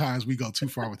bad. Sometimes we go too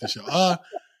far with the show.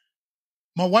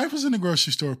 My wife was in the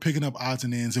grocery store picking up odds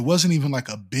and ends. It wasn't even like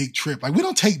a big trip. Like, we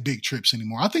don't take big trips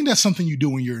anymore. I think that's something you do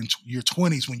when you're in your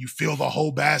 20s, when you fill the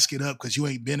whole basket up because you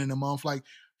ain't been in a month. Like,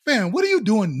 fam, what are you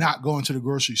doing not going to the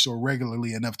grocery store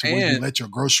regularly enough to where you let your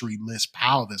grocery list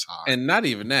pile this high? And not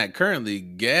even that. Currently,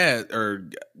 gas or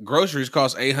groceries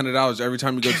cost $800 every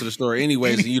time you go to the store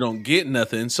anyways, and you don't get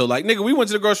nothing. So, like, nigga, we went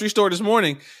to the grocery store this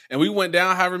morning, and we went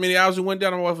down however many hours we went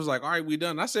down. And my wife was like, "All right, we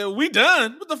done." I said, "We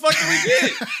done? What the fuck did we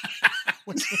get?"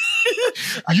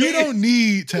 You don't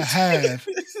need to have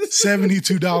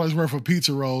 $72 worth of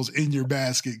pizza rolls in your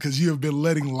basket because you have been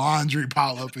letting laundry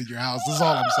pile up in your house. That's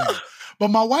all I'm saying. But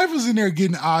my wife was in there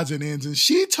getting odds and ends, and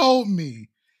she told me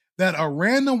that a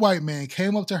random white man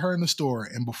came up to her in the store.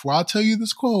 And before I tell you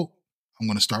this quote, I'm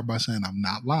going to start by saying I'm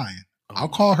not lying. I'll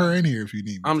call her in here if you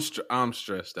need me. I'm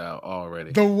stressed out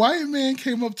already. The white man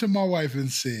came up to my wife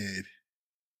and said,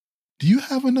 "Do you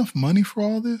have enough money for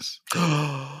all this?"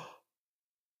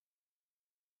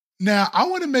 Now, I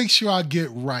want to make sure I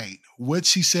get right what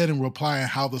she said in reply and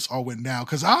how this all went down,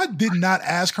 because I did not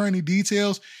ask her any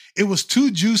details. It was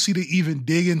too juicy to even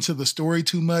dig into the story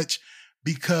too much,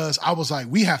 because I was like,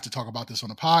 we have to talk about this on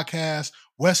the podcast.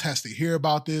 Wes has to hear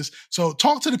about this. So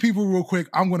talk to the people real quick.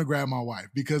 I'm going to grab my wife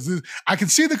because I can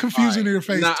see the confusion in your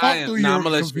face. Talk through your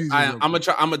confusion. I'm going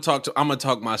to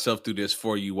talk myself through this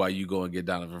for you while you go and get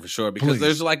Donovan for sure, because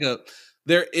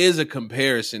there is a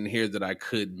comparison here that I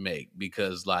could make,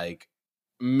 because like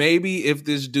maybe if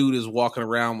this dude is walking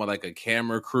around with like a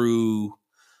camera crew,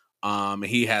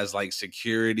 he has like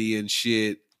security and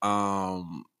shit.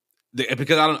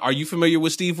 Because are you familiar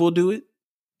with Steve Will Do It?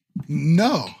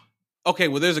 No. Okay,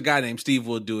 well, there's a guy named Steve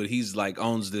Will Do It. He's like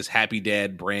owns this Happy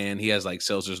Dad brand. He has like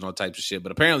seltzers and all types of shit.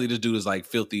 But apparently this dude is like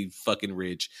filthy fucking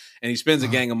rich, and he spends a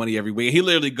gang of money every week. He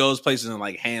literally goes places and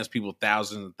like hands people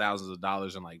thousands and thousands of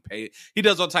dollars and like pay it. He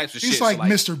does all types of shit. He's like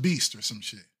Mr. Beast or some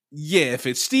shit. Yeah, if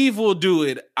it's Steve Will Do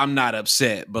It, I'm not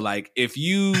upset. But like, if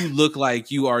you look like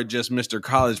you are just Mr.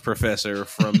 College Professor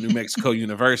from New Mexico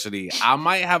University, I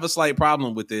might have a slight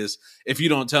problem with this if you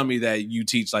don't tell me that you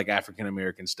teach like African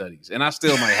American studies, and I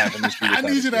still might have an issue with I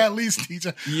need you to at least teach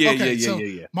her.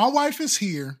 Yeah. My wife is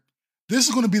here. This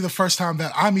is going to be the first time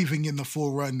that I'm even getting the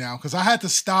full rundown, because I had to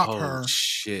stop her,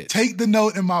 take the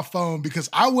note in my phone, because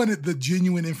I wanted the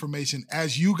genuine information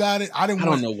as you got it. I don't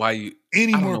know why you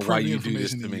do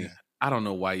this to me. I don't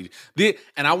know why you.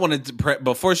 And I wanted to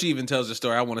before she even tells the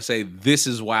story. I want to say this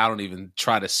is why I don't even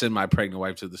try to send my pregnant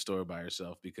wife to the store by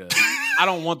herself, because I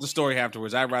don't want the story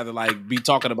afterwards. I'd rather like be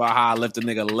talking about how I left a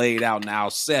nigga laid out in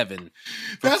aisle 7.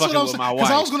 That's what I was saying.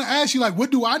 Because I was going to ask you, like, what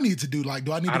do I need to do? Like,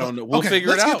 do I need to? I don't know. We'll figure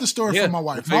it out. Let's get the story from my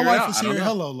wife. My wife is here.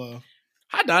 Hello, love.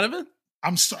 Hi, Donovan.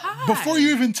 I'm sorry. Before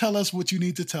you even tell us what you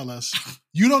need to tell us,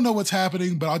 you don't know what's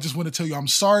happening, but I just want to tell you I'm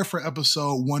sorry for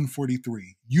episode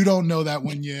 143. You don't know that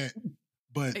one yet,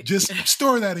 but just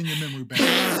store that in your memory bank.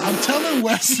 I'm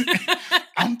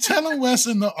telling Wes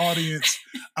in the audience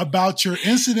about your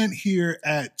incident here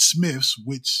at Smith's,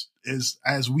 which is,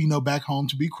 as we know back home,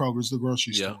 to be Kroger's, the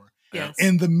grocery store. Yes.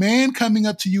 And the man coming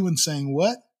up to you and saying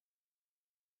what?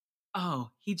 Oh,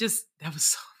 that was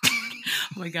so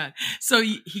oh my God. So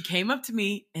he came up to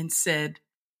me and said,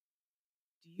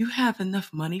 "Do you have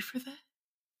enough money for that?"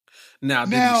 Now,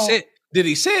 did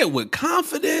he say it with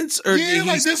confidence, or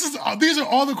these are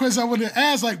all the questions I wanted to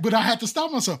ask, like, but I had to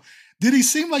stop myself. Did he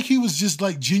seem like he was just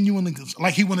like genuinely,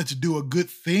 like he wanted to do a good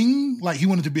thing, like he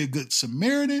wanted to be a good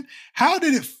Samaritan? How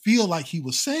did it feel like he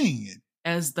was saying it?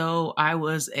 As though I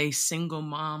was a single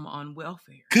mom on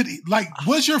welfare.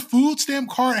 Was your food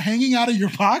stamp card hanging out of your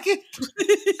pocket?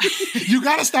 You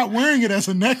got to stop wearing it as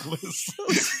a necklace.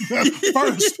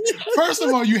 First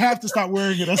of all, you have to stop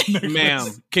wearing it as a necklace. Ma'am,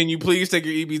 can you please take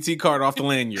your EBT card off the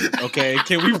lanyard? Okay,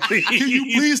 can you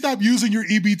please stop using your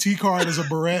EBT card as a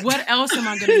barrette? What else am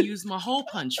I going to use my hole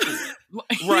punch for?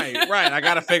 Right. I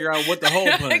got to figure out what the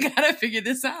hole punch. I got to figure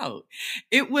this out.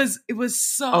 It was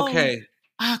so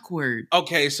awkward.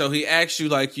 Okay, so he asked you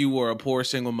like you were a poor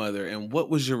single mother, and what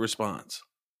was your response?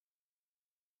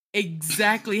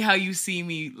 Exactly how you see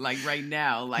me, like right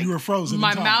now. Like you were frozen.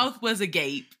 My mouth was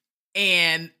agape,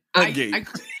 and I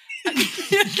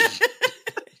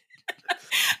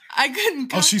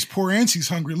couldn't. Oh, she's poor and she's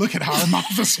hungry. Look at how her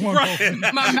mouth is swung open.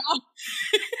 My mouth.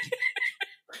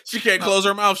 She can't close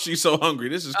her mouth. She's so hungry.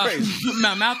 This is crazy.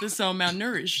 My mouth is so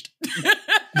malnourished.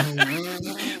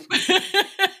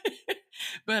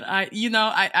 But I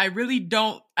really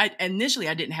don't. Initially,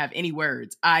 I didn't have any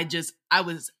words. I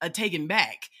was taken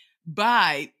back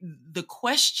by the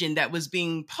question that was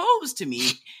being posed to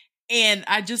me, and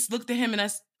I just looked at him,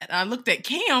 and I looked at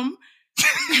Cam.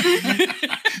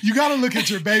 You got to look at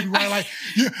your baby, right? Like,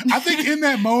 I think in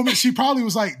that moment, she probably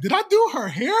was like, "Did I do her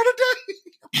hair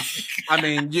today?" I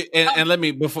mean, and let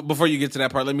me before you get to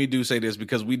that part, let me say this,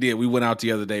 because we went out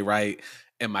the other day, right?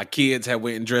 And my kids had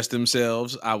went and dressed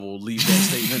themselves. I will leave that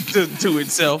statement to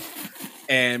itself.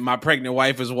 And my pregnant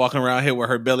wife is walking around here with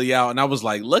her belly out. And I was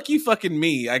like, lucky fucking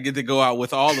me. I get to go out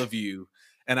with all of you.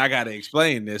 And I got to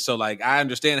explain this. So, like, I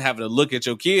understand having to look at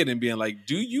your kid and being like,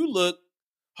 do you look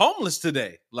homeless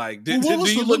today? Like, do you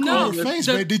look on your face,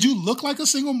 babe? Did you look like a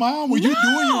single mom? Were you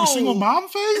doing your single mom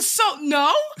face? So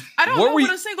no, I don't know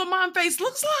what a single mom face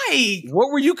looks like. What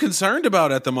were you concerned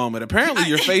about at the moment? Apparently,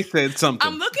 your face said something.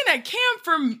 I'm looking at Cam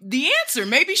for the answer.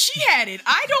 Maybe she had it.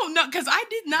 I don't know, because I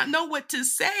did not know what to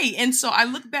say, and so I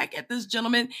looked back at this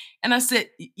gentleman and I said,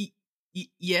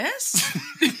 "Yes,"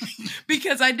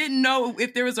 because I didn't know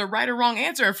if there was a right or wrong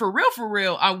answer. And for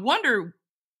real, I wondered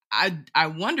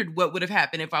what would have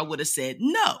happened if I would have said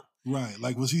no. Right.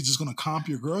 Like, was he just going to comp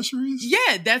your groceries?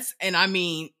 Yeah, and I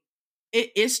mean,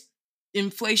 it's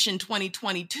inflation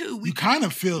 2022. You kind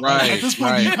of feel, at this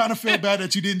point, you kind of feel bad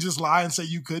that you didn't just lie and say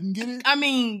you couldn't get it? I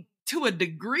mean, to a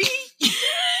degree,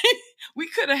 we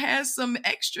could have had some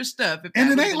extra stuff.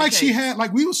 And it ain't like she had,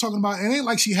 like we was talking about, it ain't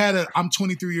like she had I'm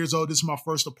 23 years old, this is my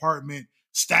first apartment,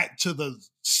 stacked to the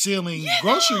ceiling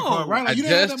grocery cart, right? Like, you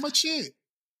didn't have that much shit.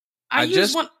 I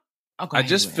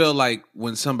just feel like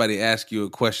when somebody asks you a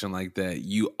question like that,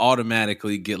 you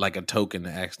automatically get like a token to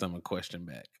ask them a question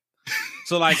back.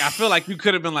 So, like, I feel like you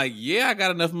could have been like, "Yeah, I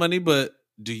got enough money, but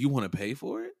do you want to pay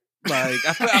for it?" Like,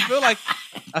 I feel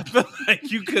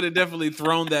like you could have definitely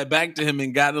thrown that back to him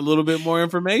and gotten a little bit more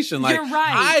information. Like, you're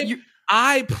right.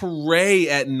 I pray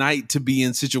at night to be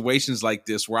in situations like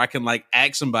this where I can like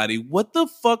ask somebody, what the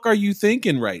fuck are you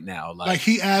thinking right now? Like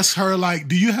he asked her, like,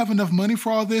 do you have enough money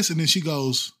for all this? And then she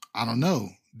goes, I don't know.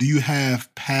 Do you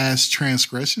have past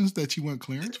transgressions that you want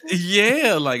clearance for?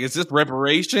 Yeah, like, is this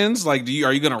reparations? Like, are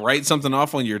you going to write something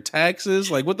off on your taxes?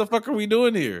 Like, what the fuck are we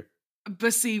doing here?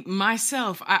 But see,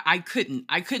 myself, I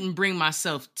couldn't bring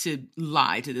myself to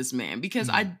lie to this man because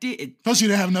I did. Plus, you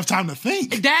didn't have enough time to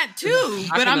think. That too.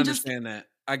 But I'm just understand that.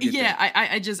 I get yeah,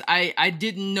 that. I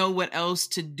didn't know what else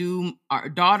to do. Our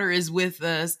daughter is with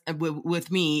us,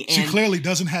 with me. She And clearly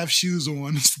doesn't have shoes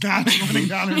on. Snot is running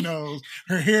down her nose.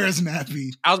 Her hair is nappy.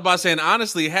 I was about to say, and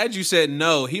honestly, had you said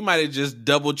no, he might have just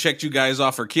double checked you guys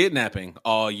off for kidnapping.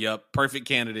 Oh, yep, perfect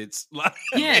candidates.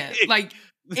 yeah, like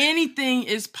anything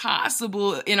is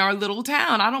possible in our little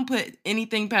town. I don't put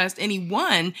anything past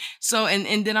anyone. So,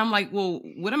 and then I'm like, well,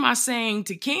 what am I saying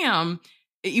to Cam?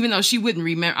 Even though she wouldn't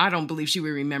remember, I don't believe she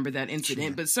would remember that incident,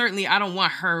 Sure. but certainly I don't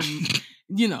want her,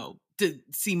 to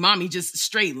see mommy just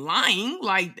straight lying.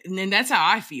 Like, and then that's how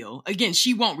I feel. Again,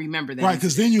 she won't remember that. Right,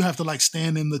 because then you have to like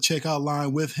stand in the checkout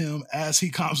line with him as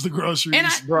he comes to groceries. And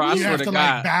Bro, I you swear have to to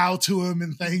God. like bow to him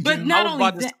and thank But him. not I was only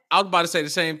about to- that, I was about to say the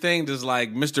same thing. Does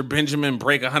like Mr. Benjamin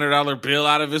break $100 bill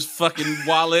out of his fucking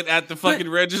wallet at the fucking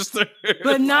register?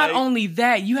 but not Like, only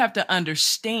that, you have to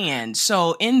understand.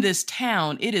 So in this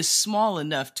town, it is small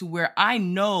enough to where I You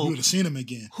know would have seen him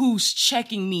again. who's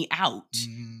checking me out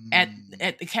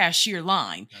at the cashier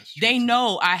line. They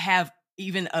know I have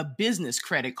even a business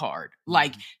credit card.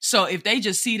 Like, so if they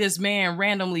just see this man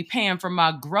randomly paying for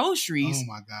my groceries,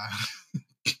 Oh my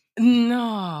God.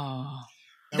 no,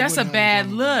 That that's a wouldn't have bad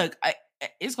gone well. look.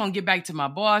 It's gonna get back to my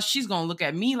boss. She's gonna look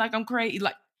at me like I'm crazy.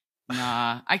 Like,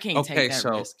 nah, I can't okay, take that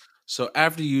so risk. so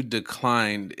after you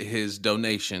declined his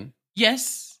donation,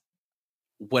 Yes.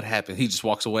 what happened? He just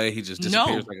walks away. He just No.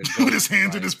 disappears like a Put ghost? his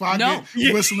hands in his pocket, No.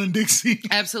 whistling Dixie.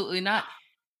 Absolutely not.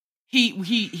 He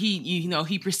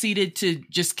proceeded to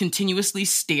just continuously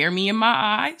stare me in my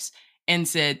eyes and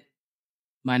said,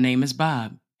 "My name is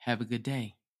Bob. Have a good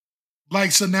day."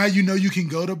 Like, so now you know you can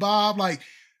go to Bob. Like,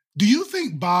 do you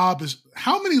think Bob is,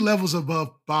 how many levels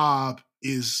above Bob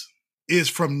is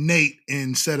from Nate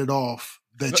and Set It Off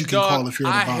that you can Dog, call if you're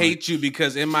in a I bind? hate you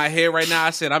because in my head right now I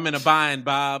said I'm in a bind,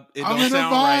 Bob. It I'm don't in a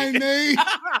sound bind, right.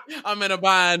 Nate. I'm in a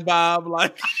bind, Bob.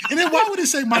 Like, And then why would it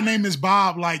say my name is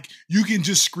Bob? Like, you can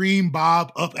just scream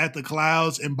Bob up at the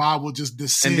clouds and Bob will just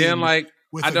descend. and then like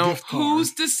with I a don't- gift card.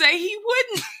 Who's to say he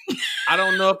wouldn't? I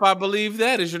don't know if I believe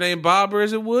that. Is your name Bob or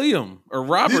is it William or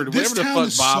Robert? This Whatever the town fuck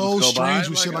is Bob's so go strange by.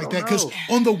 with shit I like don't that. Because know.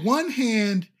 on the one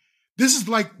hand, this is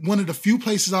like one of the few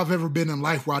places I've ever been in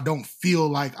life where I don't feel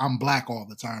like I'm black all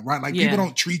the time, right? Like Yeah. people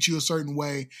don't treat you a certain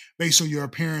way based on your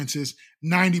appearances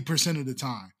 90% of the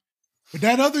time. But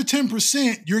that other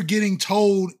 10%, you're getting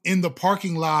told in the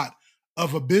parking lot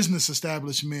of a business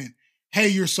establishment, hey,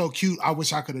 you're so cute, I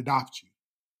wish I could adopt you.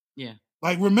 Yeah.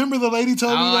 Like, remember the lady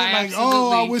told me Oh, that? Like, oh,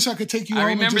 I absolutely. wish I could take you I home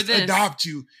and remember just this. adopt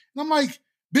you. And I'm like,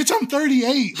 bitch, I'm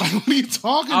 38. Like, what are you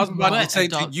talking I was about? about to But say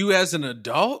adult- to you as an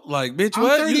adult, like, bitch, I'm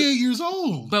what? 38 You, years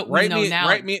old. But we know now.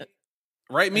 write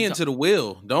me into the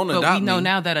will. Don't But adopt we know me.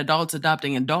 now that adults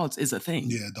adopting adults is a thing.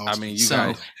 Yeah, I mean, you So-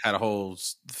 guys had a whole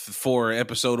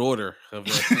 4-episode order of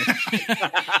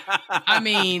I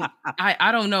mean,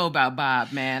 I don't know about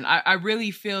Bob, man. I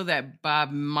really feel that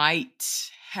Bob might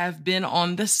have been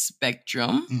on the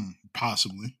spectrum.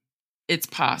 Possibly. It's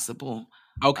possible.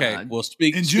 okay. Well, And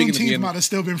speaking of Juneteenth being might have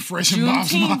still been fresh in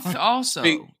Bob's Juneteenth mind. also.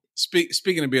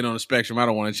 speaking of being on the spectrum, I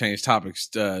don't want to change topics,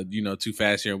 too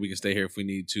fast here. We can stay here if we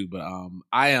need to, but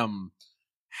I am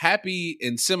happy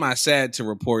and semi-sad to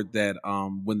report that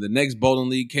when the next bowling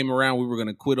league came around, we were going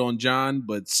to quit on John,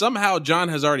 but somehow John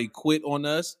has already quit on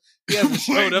us. He hasn't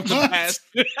showed up the What? past.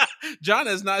 John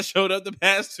has not showed up the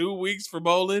past 2 weeks for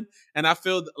bowling, and I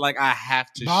feel like I have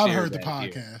to. Bob share heard the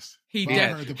that here. He Bob did.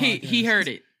 heard the He podcast. heard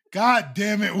it. God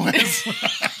damn it, Wes.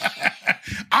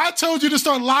 I told you to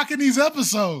start locking these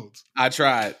episodes. I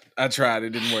tried. It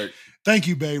didn't work. Thank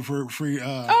you, babe, for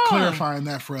clarifying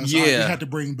that for us. Yeah. I had to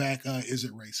bring back Is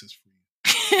It Racist for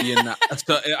you? Yeah,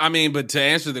 so, I mean, but to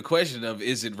answer the question of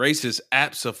is it racist?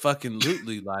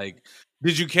 Abso-fucking-lutely. Like,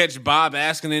 did you catch Bob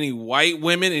asking any white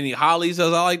women, any hollies,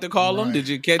 as I like to call them? Right. Did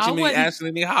you catch I him wasn't- asking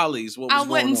any hollies? What was I going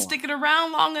wasn't on? sticking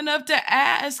around long enough to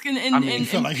ask and I mean, you and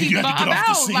felt like peep you had to Bob get off the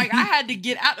out. scene. Like I had to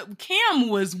get out. Cam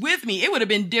was with me. It would have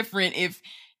been different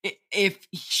if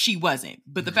she wasn't.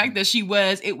 But the fact that she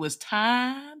was, it was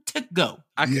time to go.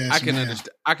 Yes, I can ma'am. understand.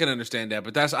 I can understand that,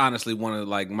 but that's honestly one of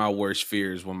like my worst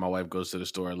fears when my wife goes to the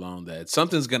store alone. That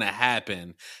something's gonna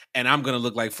happen, and I'm gonna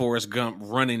look like Forrest Gump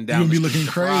running You're down going the to be street looking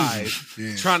to crazy. Fry's,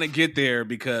 Yeah. trying to get there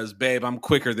because, babe, I'm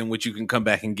quicker than what you can come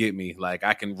back and get me. Like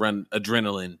I can run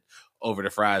adrenaline over the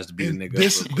fries to beat a And nigga.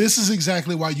 this up real quick. this is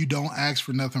exactly why you don't ask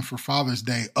for nothing for Father's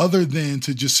Day other than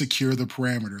to just secure the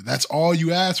parameter. That's all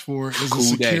you ask for is Cool a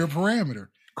secure day. parameter.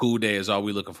 Cool day is all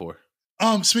we looking for.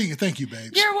 Speaking, thank you,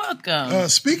 babes. You're welcome.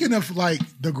 Speaking of like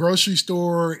the grocery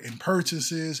store and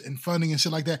purchases and funding and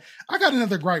shit like that, I got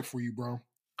another gripe for you, bro.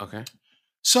 Okay.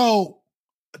 So,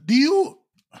 do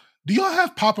y'all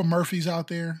have Papa Murphy's out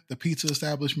there, the pizza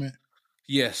establishment?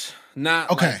 Yes, not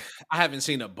Okay. like I haven't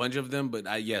seen a bunch of them,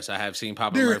 but yes, I have seen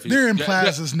Papa They're Murphy's. in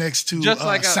plazas next to just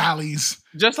like Sally's.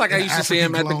 Just like I used to see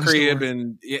him at the crib, store.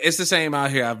 and it's the same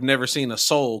out here. I've never seen a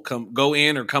soul go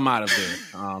in or come out of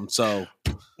there.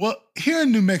 Well, here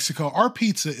in New Mexico, our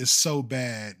pizza is so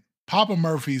bad. Papa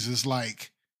Murphy's is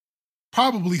like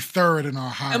probably third in our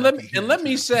hierarchy. And let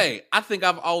me say, I think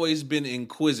I've always been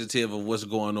inquisitive of what's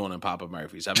going on in Papa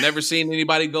Murphy's. I've never seen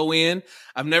anybody go in.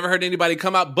 I've never heard anybody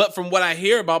come out. But from what I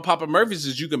hear about Papa Murphy's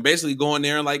is you can basically go in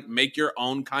there and like make your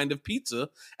own kind of pizza.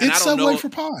 And it's Subway for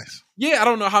pies. Yeah, I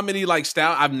don't know how many like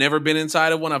style. I've never been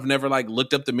inside of one. I've never like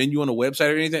looked up the menu on a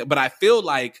website or anything. But I feel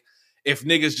like if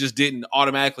niggas just didn't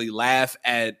automatically laugh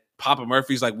at Papa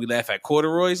Murphy's like we laugh at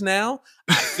corduroys now,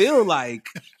 I feel like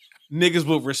niggas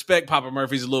will respect Papa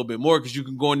Murphy's a little bit more because you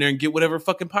can go in there and get whatever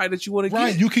fucking pie that you want to get.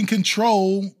 Right, you can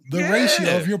control the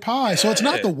ratio of your pie. So it's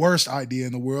not the worst idea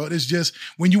in the world. It's just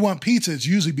when you want pizza, it's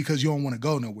usually because you don't want to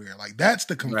go nowhere. Like that's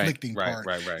the conflicting part.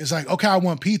 Right. It's like, okay, I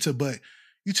want pizza, but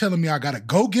you telling me I got to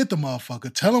go get the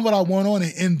motherfucker, tell them what I want on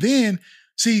it. And then,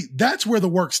 see, that's where the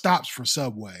work stops for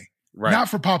Subway. Right. Not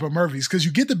for Papa Murphy's, because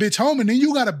you get the bitch home and then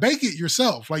you got to bake it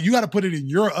yourself. Like you got to put it in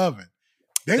your oven.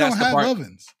 They don't have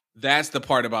ovens. That's the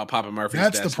part about Papa Murphy's.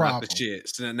 That's the problem. Not the shit.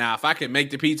 So now, if I can make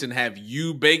the pizza and have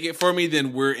you bake it for me,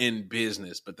 then we're in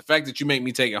business. But the fact that you make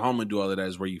me take it home and do all of that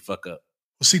is where you fuck up.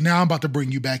 Well, see, now I'm about to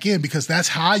bring you back in because that's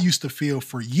how I used to feel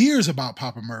for years about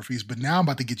Papa Murphy's, but now I'm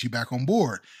about to get you back on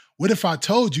board. What if I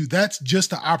told you that's just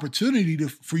the opportunity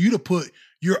for you to put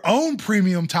your own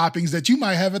premium toppings that you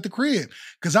might have at the crib?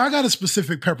 Because I got a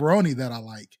specific pepperoni that I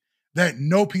like that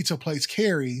no pizza place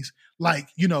carries. Like,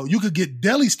 you know, you could get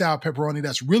deli style pepperoni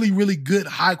that's really, really good,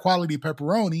 high quality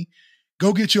pepperoni.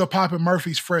 Go get you a Papa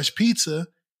Murphy's fresh pizza,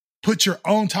 put your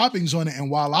own toppings on it, and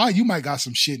voila, you might got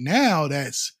some shit now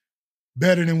that's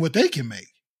better than what they can make.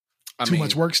 Too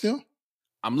much work still?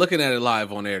 I'm looking at it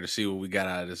live on air to see what we got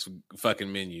out of this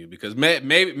fucking menu because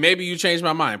maybe you changed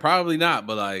my mind. Probably not,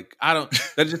 but like I don't.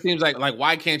 That just seems like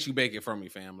why can't you bake it for me,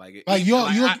 fam? Like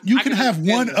you can have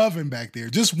one oven back there,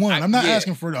 just one. I'm not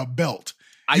asking for a belt.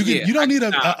 You don't need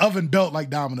an oven belt like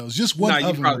Domino's. Just one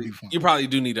oven would be fine. You probably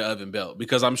do need an oven belt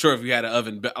because I'm sure if you had an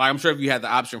oven belt, I'm sure if you had the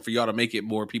option for y'all to make it,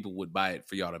 more people would buy it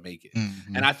for y'all to make it.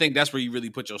 Mm-hmm. And I think that's where you really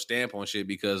put your stamp on shit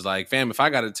because, like, fam, if I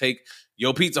got to take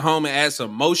your pizza home and add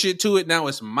some more shit to it, now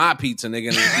it's my pizza,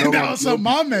 nigga. Now it's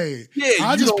my made. Yeah,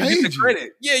 I just paid the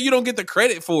credit. Yeah, you don't get the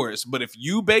credit for it. But if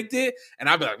you baked it, and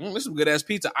I'd be like, this is some good ass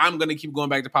pizza, I'm gonna keep going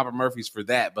back to Papa Murphy's for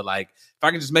that. But like, if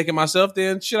I can just make it myself,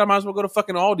 then shit, I might as well go to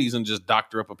fucking Aldi's and just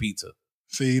doctor up a pizza.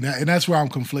 See, and that's where I'm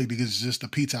conflicted because it's just the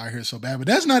pizza out here so bad. But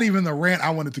that's not even the rant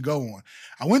I wanted to go on.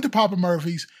 I went to Papa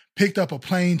Murphy's, picked up a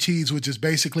plain cheese, which is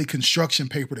basically construction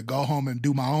paper to go home and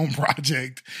do my own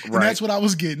project. And that's what I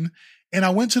was getting. And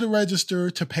I went to the register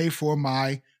to pay for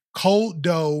my cold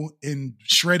dough and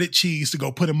shredded cheese to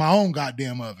go put in my own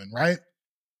goddamn oven, right?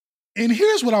 And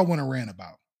here's what I want to rant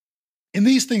about. And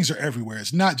these things are everywhere.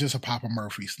 It's not just a Papa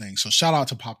Murphy's thing. So shout out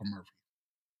to Papa Murphy.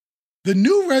 The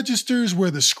new registers where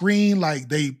the screen, like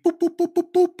they boop, boop, boop,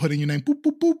 boop, boop, put in your name, boop,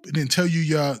 boop, boop, and then tell you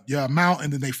your amount,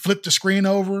 and then they flip the screen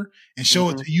over and show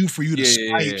it to you for you to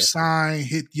swipe, sign,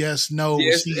 hit yes, no,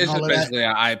 receipt, it's all of basically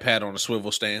that. an iPad on a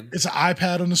swivel stand. It's an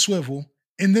iPad on a swivel.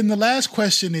 And then the last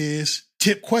question is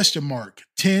tip question mark,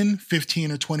 10,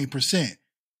 15, or 20%.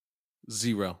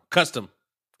 0. Custom.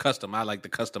 I like the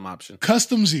custom option.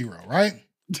 Custom 0, right?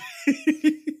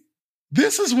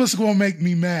 This is what's going to make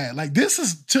me mad. Like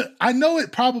I know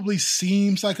it probably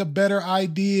seems like a better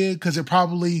idea because it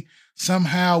probably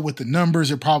somehow with the numbers,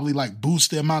 it probably like boosts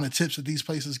the amount of tips that these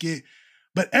places get.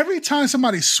 But every time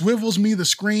somebody swivels me the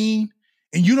screen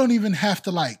and you don't even have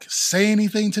to like say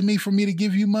anything to me for me to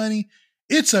give you money,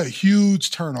 it's a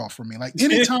huge turnoff for me. Like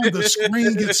anytime the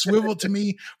screen gets swiveled to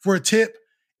me for a tip,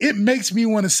 it makes me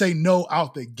want to say no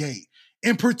out the gate.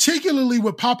 And particularly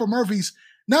with Papa Murphy's,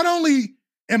 not only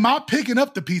am I picking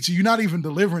up the pizza, you're not even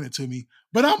delivering it to me,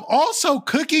 but I'm also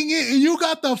cooking it and you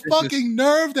got the fucking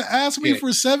nerve to ask me for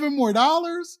 $7 more?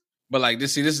 But like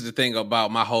this is the thing about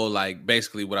my whole, like,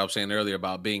 basically what I was saying earlier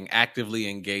about being actively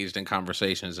engaged in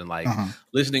conversations and like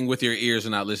listening with your ears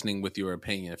and not listening with your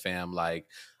opinion, fam. Like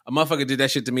a motherfucker did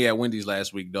that shit to me at Wendy's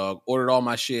last week, dog. Ordered all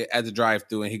my shit at the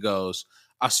drive-thru and he goes,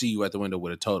 I'll see you at the window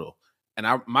with a total. And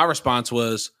my response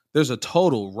was, there's a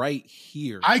total right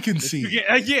here. I can see.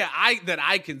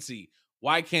 I can see.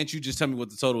 Why can't you just tell me what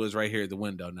the total is right here at the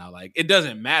window? Now, like, it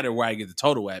doesn't matter where I get the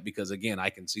total at because, again, I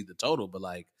can see the total. But,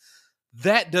 like,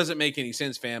 that doesn't make any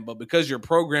sense, fam. But because you're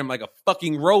programmed like a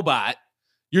fucking robot,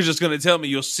 You're just gonna tell me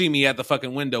you'll see me at the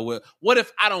fucking window with. What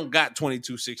if I don't got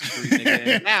 $22.63, nigga?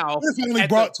 And now This only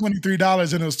brought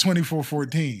 $23 and it was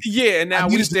 $24.14. Yeah, and now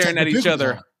we staring at each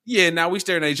other. Yeah, now we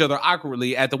staring at each other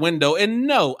awkwardly at the window. And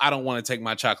no, I don't want to take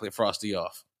my chocolate frosty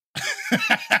off.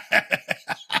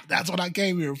 That's what I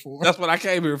came here for. That's what I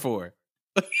came here for.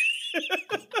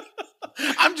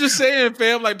 I'm just saying,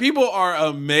 fam, like people are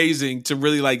amazing to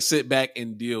really like sit back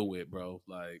and deal with, bro.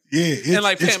 Like, yeah, and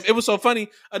like, fam, it was so funny.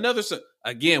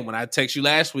 Again, when I text you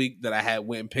last week that I had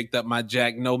went and picked up my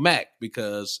Jack No Mac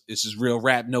because this is real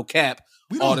rap, no cap.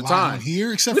 We don't all the lie time on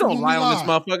here, except we for don't when lie we on this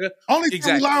motherfucker. Only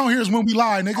time we lie on here is when we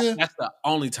lie, nigga. That's the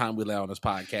only time we lie on this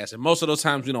podcast, and most of those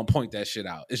times we don't point that shit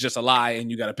out. It's just a lie,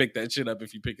 and you got to pick that shit up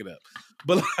if you pick it up.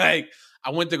 But like, I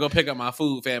went to go pick up my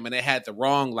food, fam, and they had put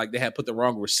the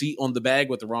wrong receipt on the bag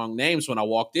with the wrong name. So when I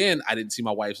walked in, I didn't see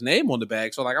my wife's name on the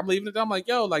bag. So like, I'm leaving it. I'm like,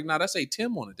 yo, like, nah, that say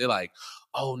Tim on it. They're like,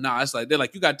 oh, nah. It's like, they're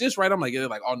like, you got this right. I'm like, yeah. They're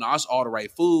like, oh, no, it's all the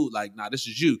right food. Like, nah, this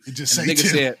is you. It just and say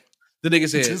Tim. The nigga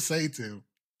said, just say Tim.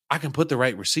 I can put the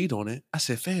right receipt on it. I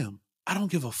said, fam, I don't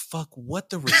give a fuck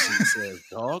what the receipt says,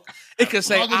 dog. It could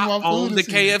say I own the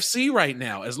KFC right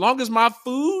now. As long as my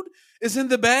food is in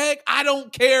the bag, I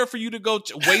don't care for you to go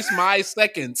waste my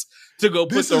seconds to go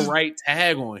put the right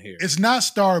tag on here. It's not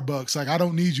Starbucks. Like, I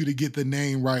don't need you to get the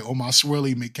name right on my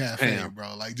Swirly McCafe,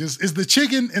 bro. Like, just, is the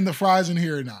chicken and the fries in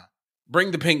here or not?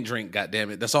 Bring the pink drink,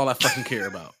 goddammit. That's all I fucking care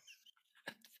about.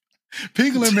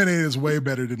 Pink lemonade is way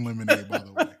better than lemonade, by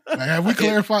the way. Like, have we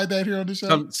clarified that here on the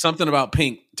show? Something about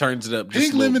pink turns it up.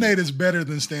 Pink lemonade is better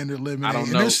than standard lemonade. I don't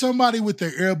know. And there's somebody with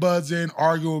their earbuds in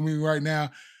arguing with me right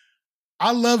now.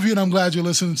 I love you and I'm glad you're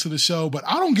listening to the show, but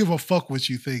I don't give a fuck what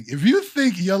you think. If you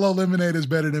think yellow lemonade is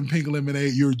better than pink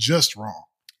lemonade, you're just wrong.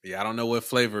 Yeah, I don't know what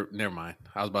flavor. Never mind.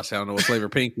 I was about to say I don't know what flavor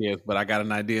pink is, but I got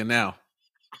an idea now.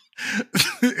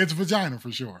 It's vagina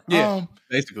for sure. Yeah,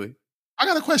 basically. I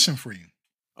got a question for you.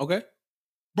 Okay.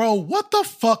 Bro, what the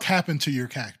fuck happened to your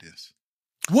cactus?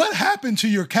 What happened to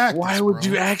your cactus? Why would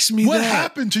you ask me what that? What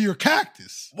happened to your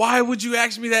cactus? Why would you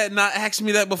ask me that and not ask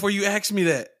me that before you asked me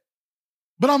that?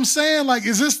 But I'm saying, like,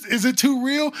 is it too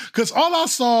real? Because all I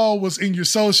saw was in your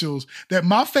socials that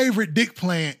my favorite dick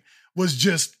plant was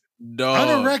just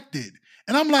unerected.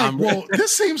 And I'm like, well,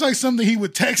 this seems like something he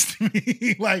would text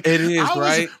me. Like, it is,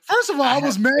 right? First of all, I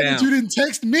was mad that you didn't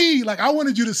text me. Like, I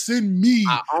wanted you to send me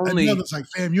another. It's like,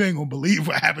 fam, you ain't gonna believe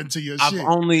what happened to your shit.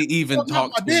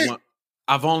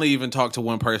 I've only even talked to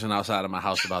one person outside of my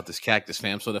house about this cactus,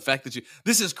 fam. So the fact that I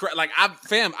swear to God,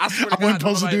 I wasn't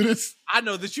supposed to do this. I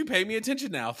know that you pay me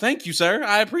attention now. Thank you, sir.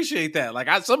 I appreciate that. Like,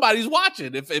 somebody's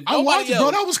watching. If I watched,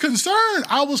 else, bro, I was concerned.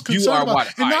 About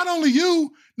it. And not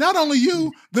only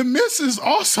you, the missus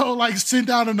also like sent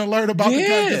out an alert about the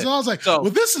cactus. And I was like, well,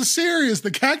 this is serious.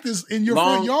 The cactus in your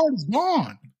front yard is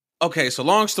gone. Okay, so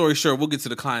long story short, we'll get to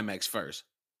the climax first.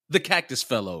 The cactus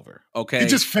fell over. Okay, it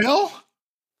just fell.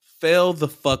 Fell the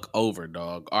fuck over,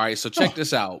 dog. All right, so check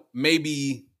this out.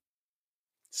 Maybe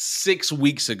 6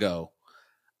 weeks ago,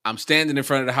 I'm standing in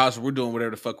front of the house. We're doing whatever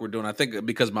the fuck we're doing. I think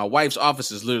because my wife's office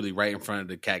is literally right in front of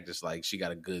the cactus. Like, she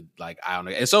got a good eye on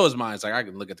it. And so is mine. It's like, I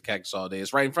can look at the cactus all day.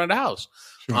 It's right in front of the house.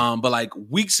 Sure. But like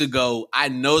weeks ago, I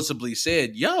noticeably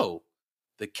said, yo,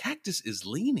 the cactus is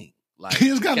leaning. Like,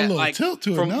 it's got a little tilt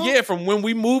to it. From when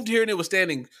we moved here and it was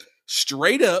standing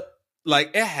straight up.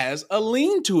 Like, it has a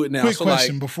lean to it now. Quick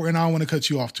question before, and I don't want to cut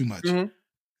you off too much. Mm-hmm.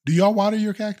 Do y'all water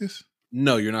your cactus?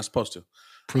 No, you're not supposed to.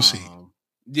 Proceed.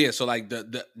 Yeah, so like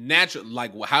the natural,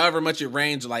 like however much it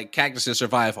rains, like cactuses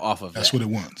survive off of That's what it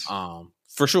wants.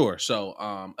 For sure.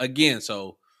 So again,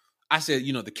 so I said,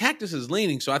 the cactus is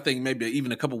leaning. So I think maybe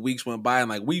even a couple weeks went by and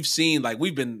like we've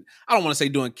been, I don't want to say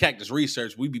doing cactus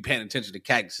research. We'd be paying attention to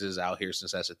cactuses out here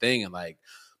since that's a thing. And like,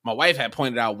 my wife had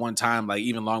pointed out one time, like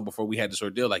even long before we had this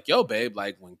ordeal, like, yo, babe,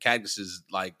 like when cactuses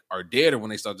like are dead or when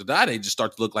they start to die, they just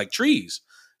start to look like trees.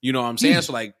 You know what I'm saying?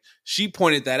 So like she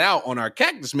pointed that out on our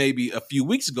cactus maybe a few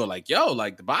weeks ago, like, yo,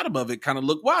 like the bottom of it kind of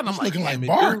looked wild. And I'm like, looking like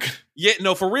bark. Yeah,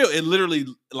 no, for real. It literally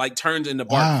like turns into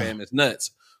bark, fam. It's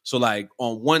nuts. So like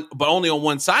only on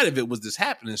one side of it was this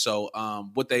happening. So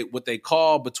what they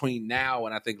call between now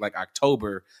and I think like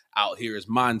October out here is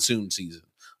monsoon season.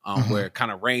 Where it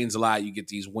kind of rains a lot. You get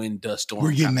these wind dust storms.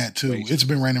 We're getting that too. It's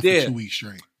been raining for 2 weeks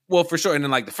straight. Well, for sure. And then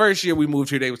like the first year we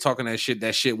moved here, they were talking that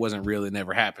shit wasn't real. It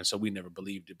never happened. So we never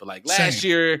believed it. But like last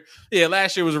year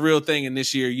was a real thing. And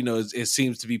this year, it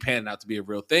seems to be panning out to be a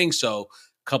real thing. So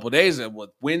a couple of days,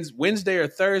 Wednesday or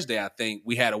Thursday, I think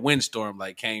we had a windstorm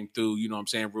like came through, you know what I'm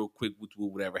saying, real quick,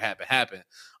 whatever happened.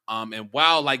 And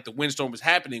while like the windstorm was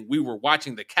happening, we were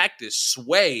watching the cactus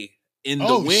sway in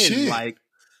the wind, like,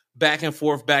 back and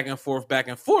forth.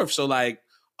 So like,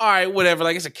 all right, whatever.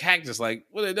 Like, it's a cactus. Like,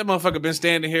 that motherfucker been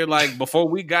standing here like before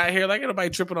we got here. Like, ain't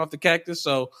nobody tripping off the cactus.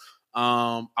 So,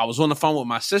 I was on the phone with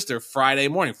my sister Friday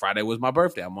morning. Friday was my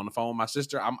birthday. I'm on the phone with my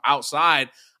sister. I'm outside.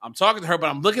 I'm talking to her, but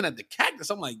I'm looking at the cactus.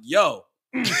 I'm like, yo.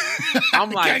 I'm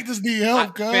like, cactus need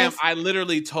help, cuz. Fam, I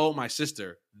literally told my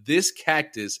sister, this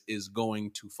cactus is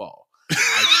going to fall.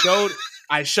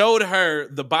 I showed her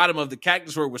the bottom of the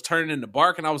cactus where it was turning into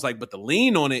bark, and I was like, but the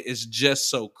lean on it is just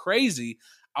so crazy.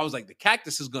 I was like, the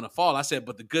cactus is going to fall. I said,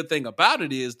 but the good thing about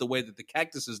it is the way that the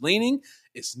cactus is leaning,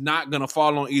 it's not going to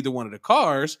fall on either one of the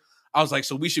cars. I was like,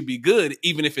 so we should be good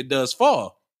even if it does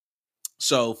fall.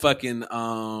 So fucking,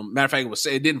 matter of fact,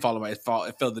 it didn't fall on my fault.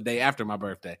 It fell the day after my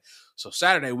birthday. So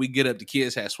Saturday, we get up, the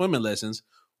kids had swimming lessons.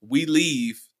 We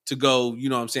leave to go, you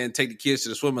know what I'm saying, take the kids to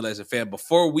the swimming lesson, fam.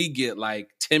 Before we get like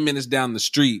 10 minutes down the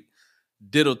street,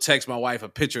 Diddle text my wife a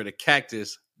picture of the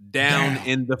cactus down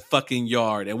in the fucking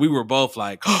yard. And we were both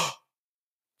like, oh,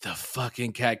 the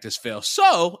fucking cactus fell.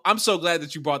 So I'm so glad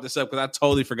that you brought this up because I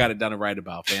totally forgot it down to write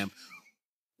about, fam.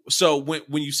 So when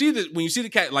you see the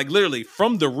cat, like literally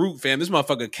from the root, fam, this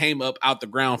motherfucker came up out the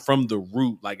ground from the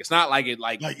root. Like, it's not like it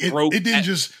broke. It didn't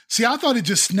just, see, I thought it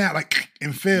just snapped like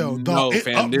and fell. No, dog. It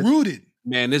fam, uprooted.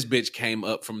 Man, this bitch came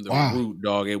up from the root,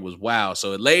 dog. It was wild.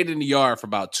 So it laid in the yard for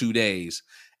about 2 days.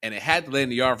 And it had to lay in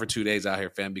the yard for 2 days out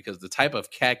here, fam, because the type of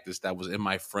cactus that was in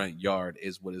my front yard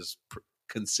is what is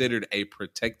considered a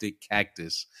protected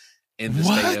cactus in the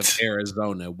state of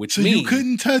Arizona, which means you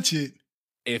couldn't touch it.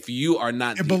 If you are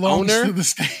not it the belongs owner, to the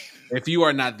state. If you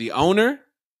are not the owner,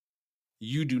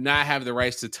 you do not have the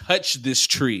rights to touch this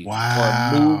tree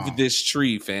or move this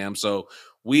tree, fam. So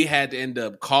we had to end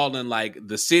up calling like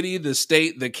the city, the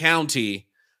state, the county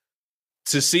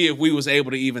to see if we was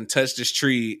able to even touch this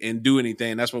tree and do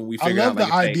anything. That's what we figured out. I love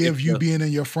the idea of you being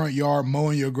in your front yard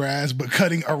mowing your grass, but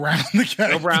cutting around the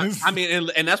cactus. I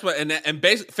mean, and that's what, and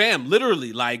basically, fam,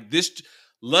 literally, like this.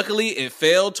 Luckily, it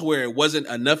fell to where it wasn't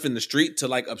enough in the street to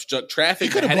like obstruct traffic.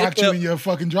 It could have blocked you in your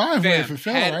fucking driveway if it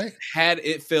fell, right? Had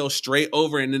it fell straight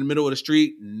over and in the middle of the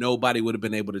street, nobody would have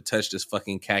been able to touch this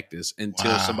fucking cactus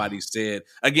until somebody said,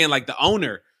 again, like the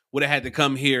owner would have had to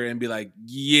come here and be like,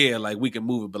 yeah, like we can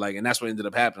move it. But like, and that's what ended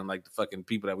up happening. Like the fucking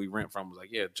people that we rent from was like,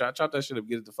 yeah, chop that shit up,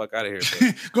 get it the fuck out of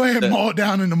here. Go ahead and mow it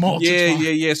down in the mulch.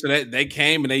 Yeah. So that they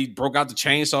came and they broke out the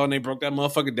chainsaw and they broke that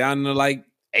motherfucker down into like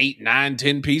 8, 9,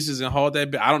 10 pieces and hauled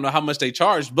that. I don't know how much they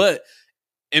charged, but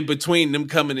in between them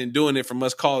coming and doing it from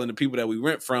us calling the people that we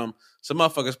rent from, some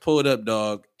motherfuckers pulled up,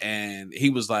 dog, and he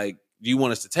was like, do you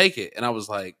want us to take it? And I was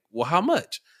like, well, how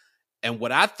much? And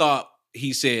what I thought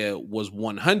he said was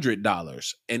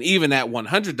 $100. And even at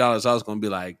 $100, I was going to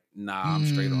be like, nah, I'm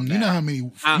straight on that. You know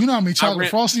how many chocolate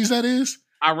Frosties that is?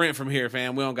 I rent from here,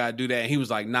 fam. We don't got to do that. And he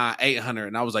was like, nah, 800.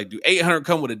 And I was like, do 800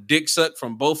 come with a dick suck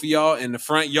from both of y'all in the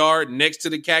front yard next to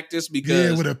the cactus?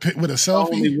 Because with a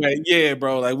selfie? Yeah,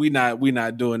 bro. Like, we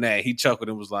not doing that. He chuckled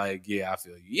and was like, yeah, I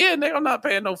feel you. Yeah, nigga, I'm not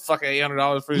paying no fucking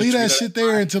 $800 for this. Leave that shit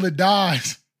there until it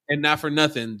dies. And not for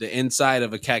nothing, the inside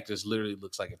of a cactus literally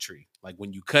looks like a tree. Like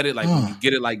when you cut it, like when you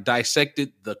get it like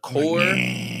dissected, the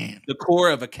core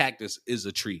of a cactus is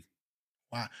a tree.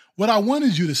 Wow. What I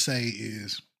wanted you to say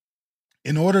is,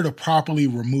 in order to properly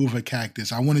remove a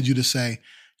cactus, I wanted you to say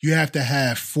you have to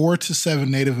have 4 to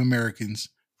 7 Native Americans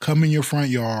come in your front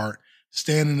yard,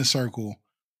 stand in a circle,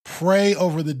 pray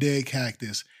over the dead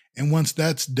cactus. And once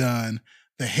that's done,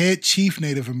 the head chief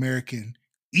Native American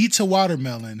eats a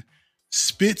watermelon,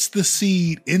 spits the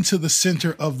seed into the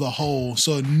center of the hole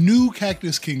so a new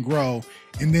cactus can grow,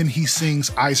 and then he sings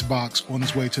Icebox on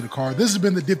his way to the car. This has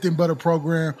been the Dipped in Butter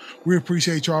program. We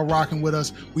appreciate y'all rocking with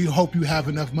us. We hope you have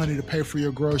enough money to pay for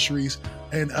your groceries.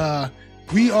 And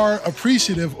we are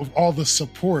appreciative of all the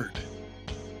support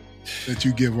that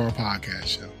you give our podcast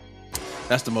show.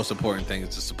 That's the most important thing,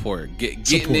 is to support.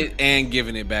 Getting it and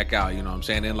giving it back out, you know what I'm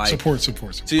saying? And like support.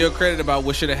 To your credit about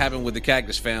what should have happened with the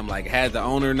cactus, fam, like had the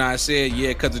owner not said,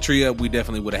 yeah, cut the tree up, we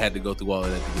definitely would have had to go through all of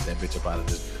that to get that bitch up out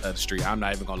of the street. I'm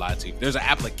not even gonna lie to you. There's an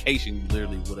application you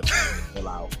literally would have had to fill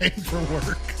out.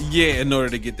 Paperwork. Yeah, in order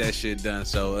to get that shit done.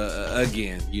 So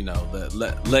again, you know,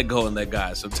 let go and let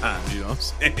God sometimes, you know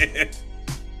what I'm saying?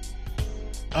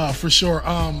 For sure.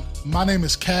 My name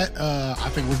is Kat. I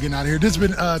think we're getting out of here. This has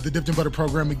been the Dipped in Butter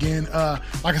program again.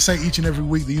 Like I say, each and every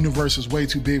week, the universe is way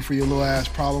too big for your little ass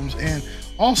problems. And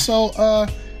also,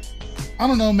 I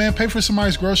don't know, man, pay for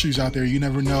somebody's groceries out there. You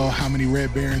never know how many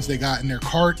Red Barons they got in their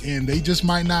cart, and they just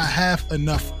might not have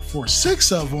enough for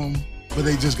 6 of them, but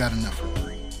they just got enough for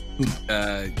 3.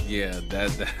 Yeah,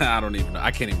 that I don't even know. I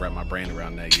can't even wrap my brain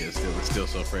around that yet. It's still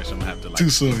so fresh. I'm gonna have to like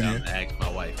too soon, and ask my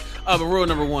wife. But rule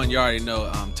number 1, you already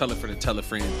know. Tell a friend to tell a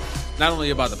friend, not only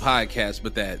about the podcast,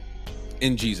 but that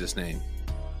in Jesus' name.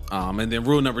 And then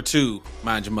rule number 2,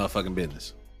 mind your motherfucking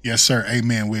business. Yes, sir.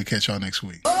 Amen. We'll catch y'all next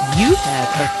week. You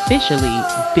have officially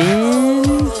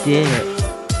been dipped.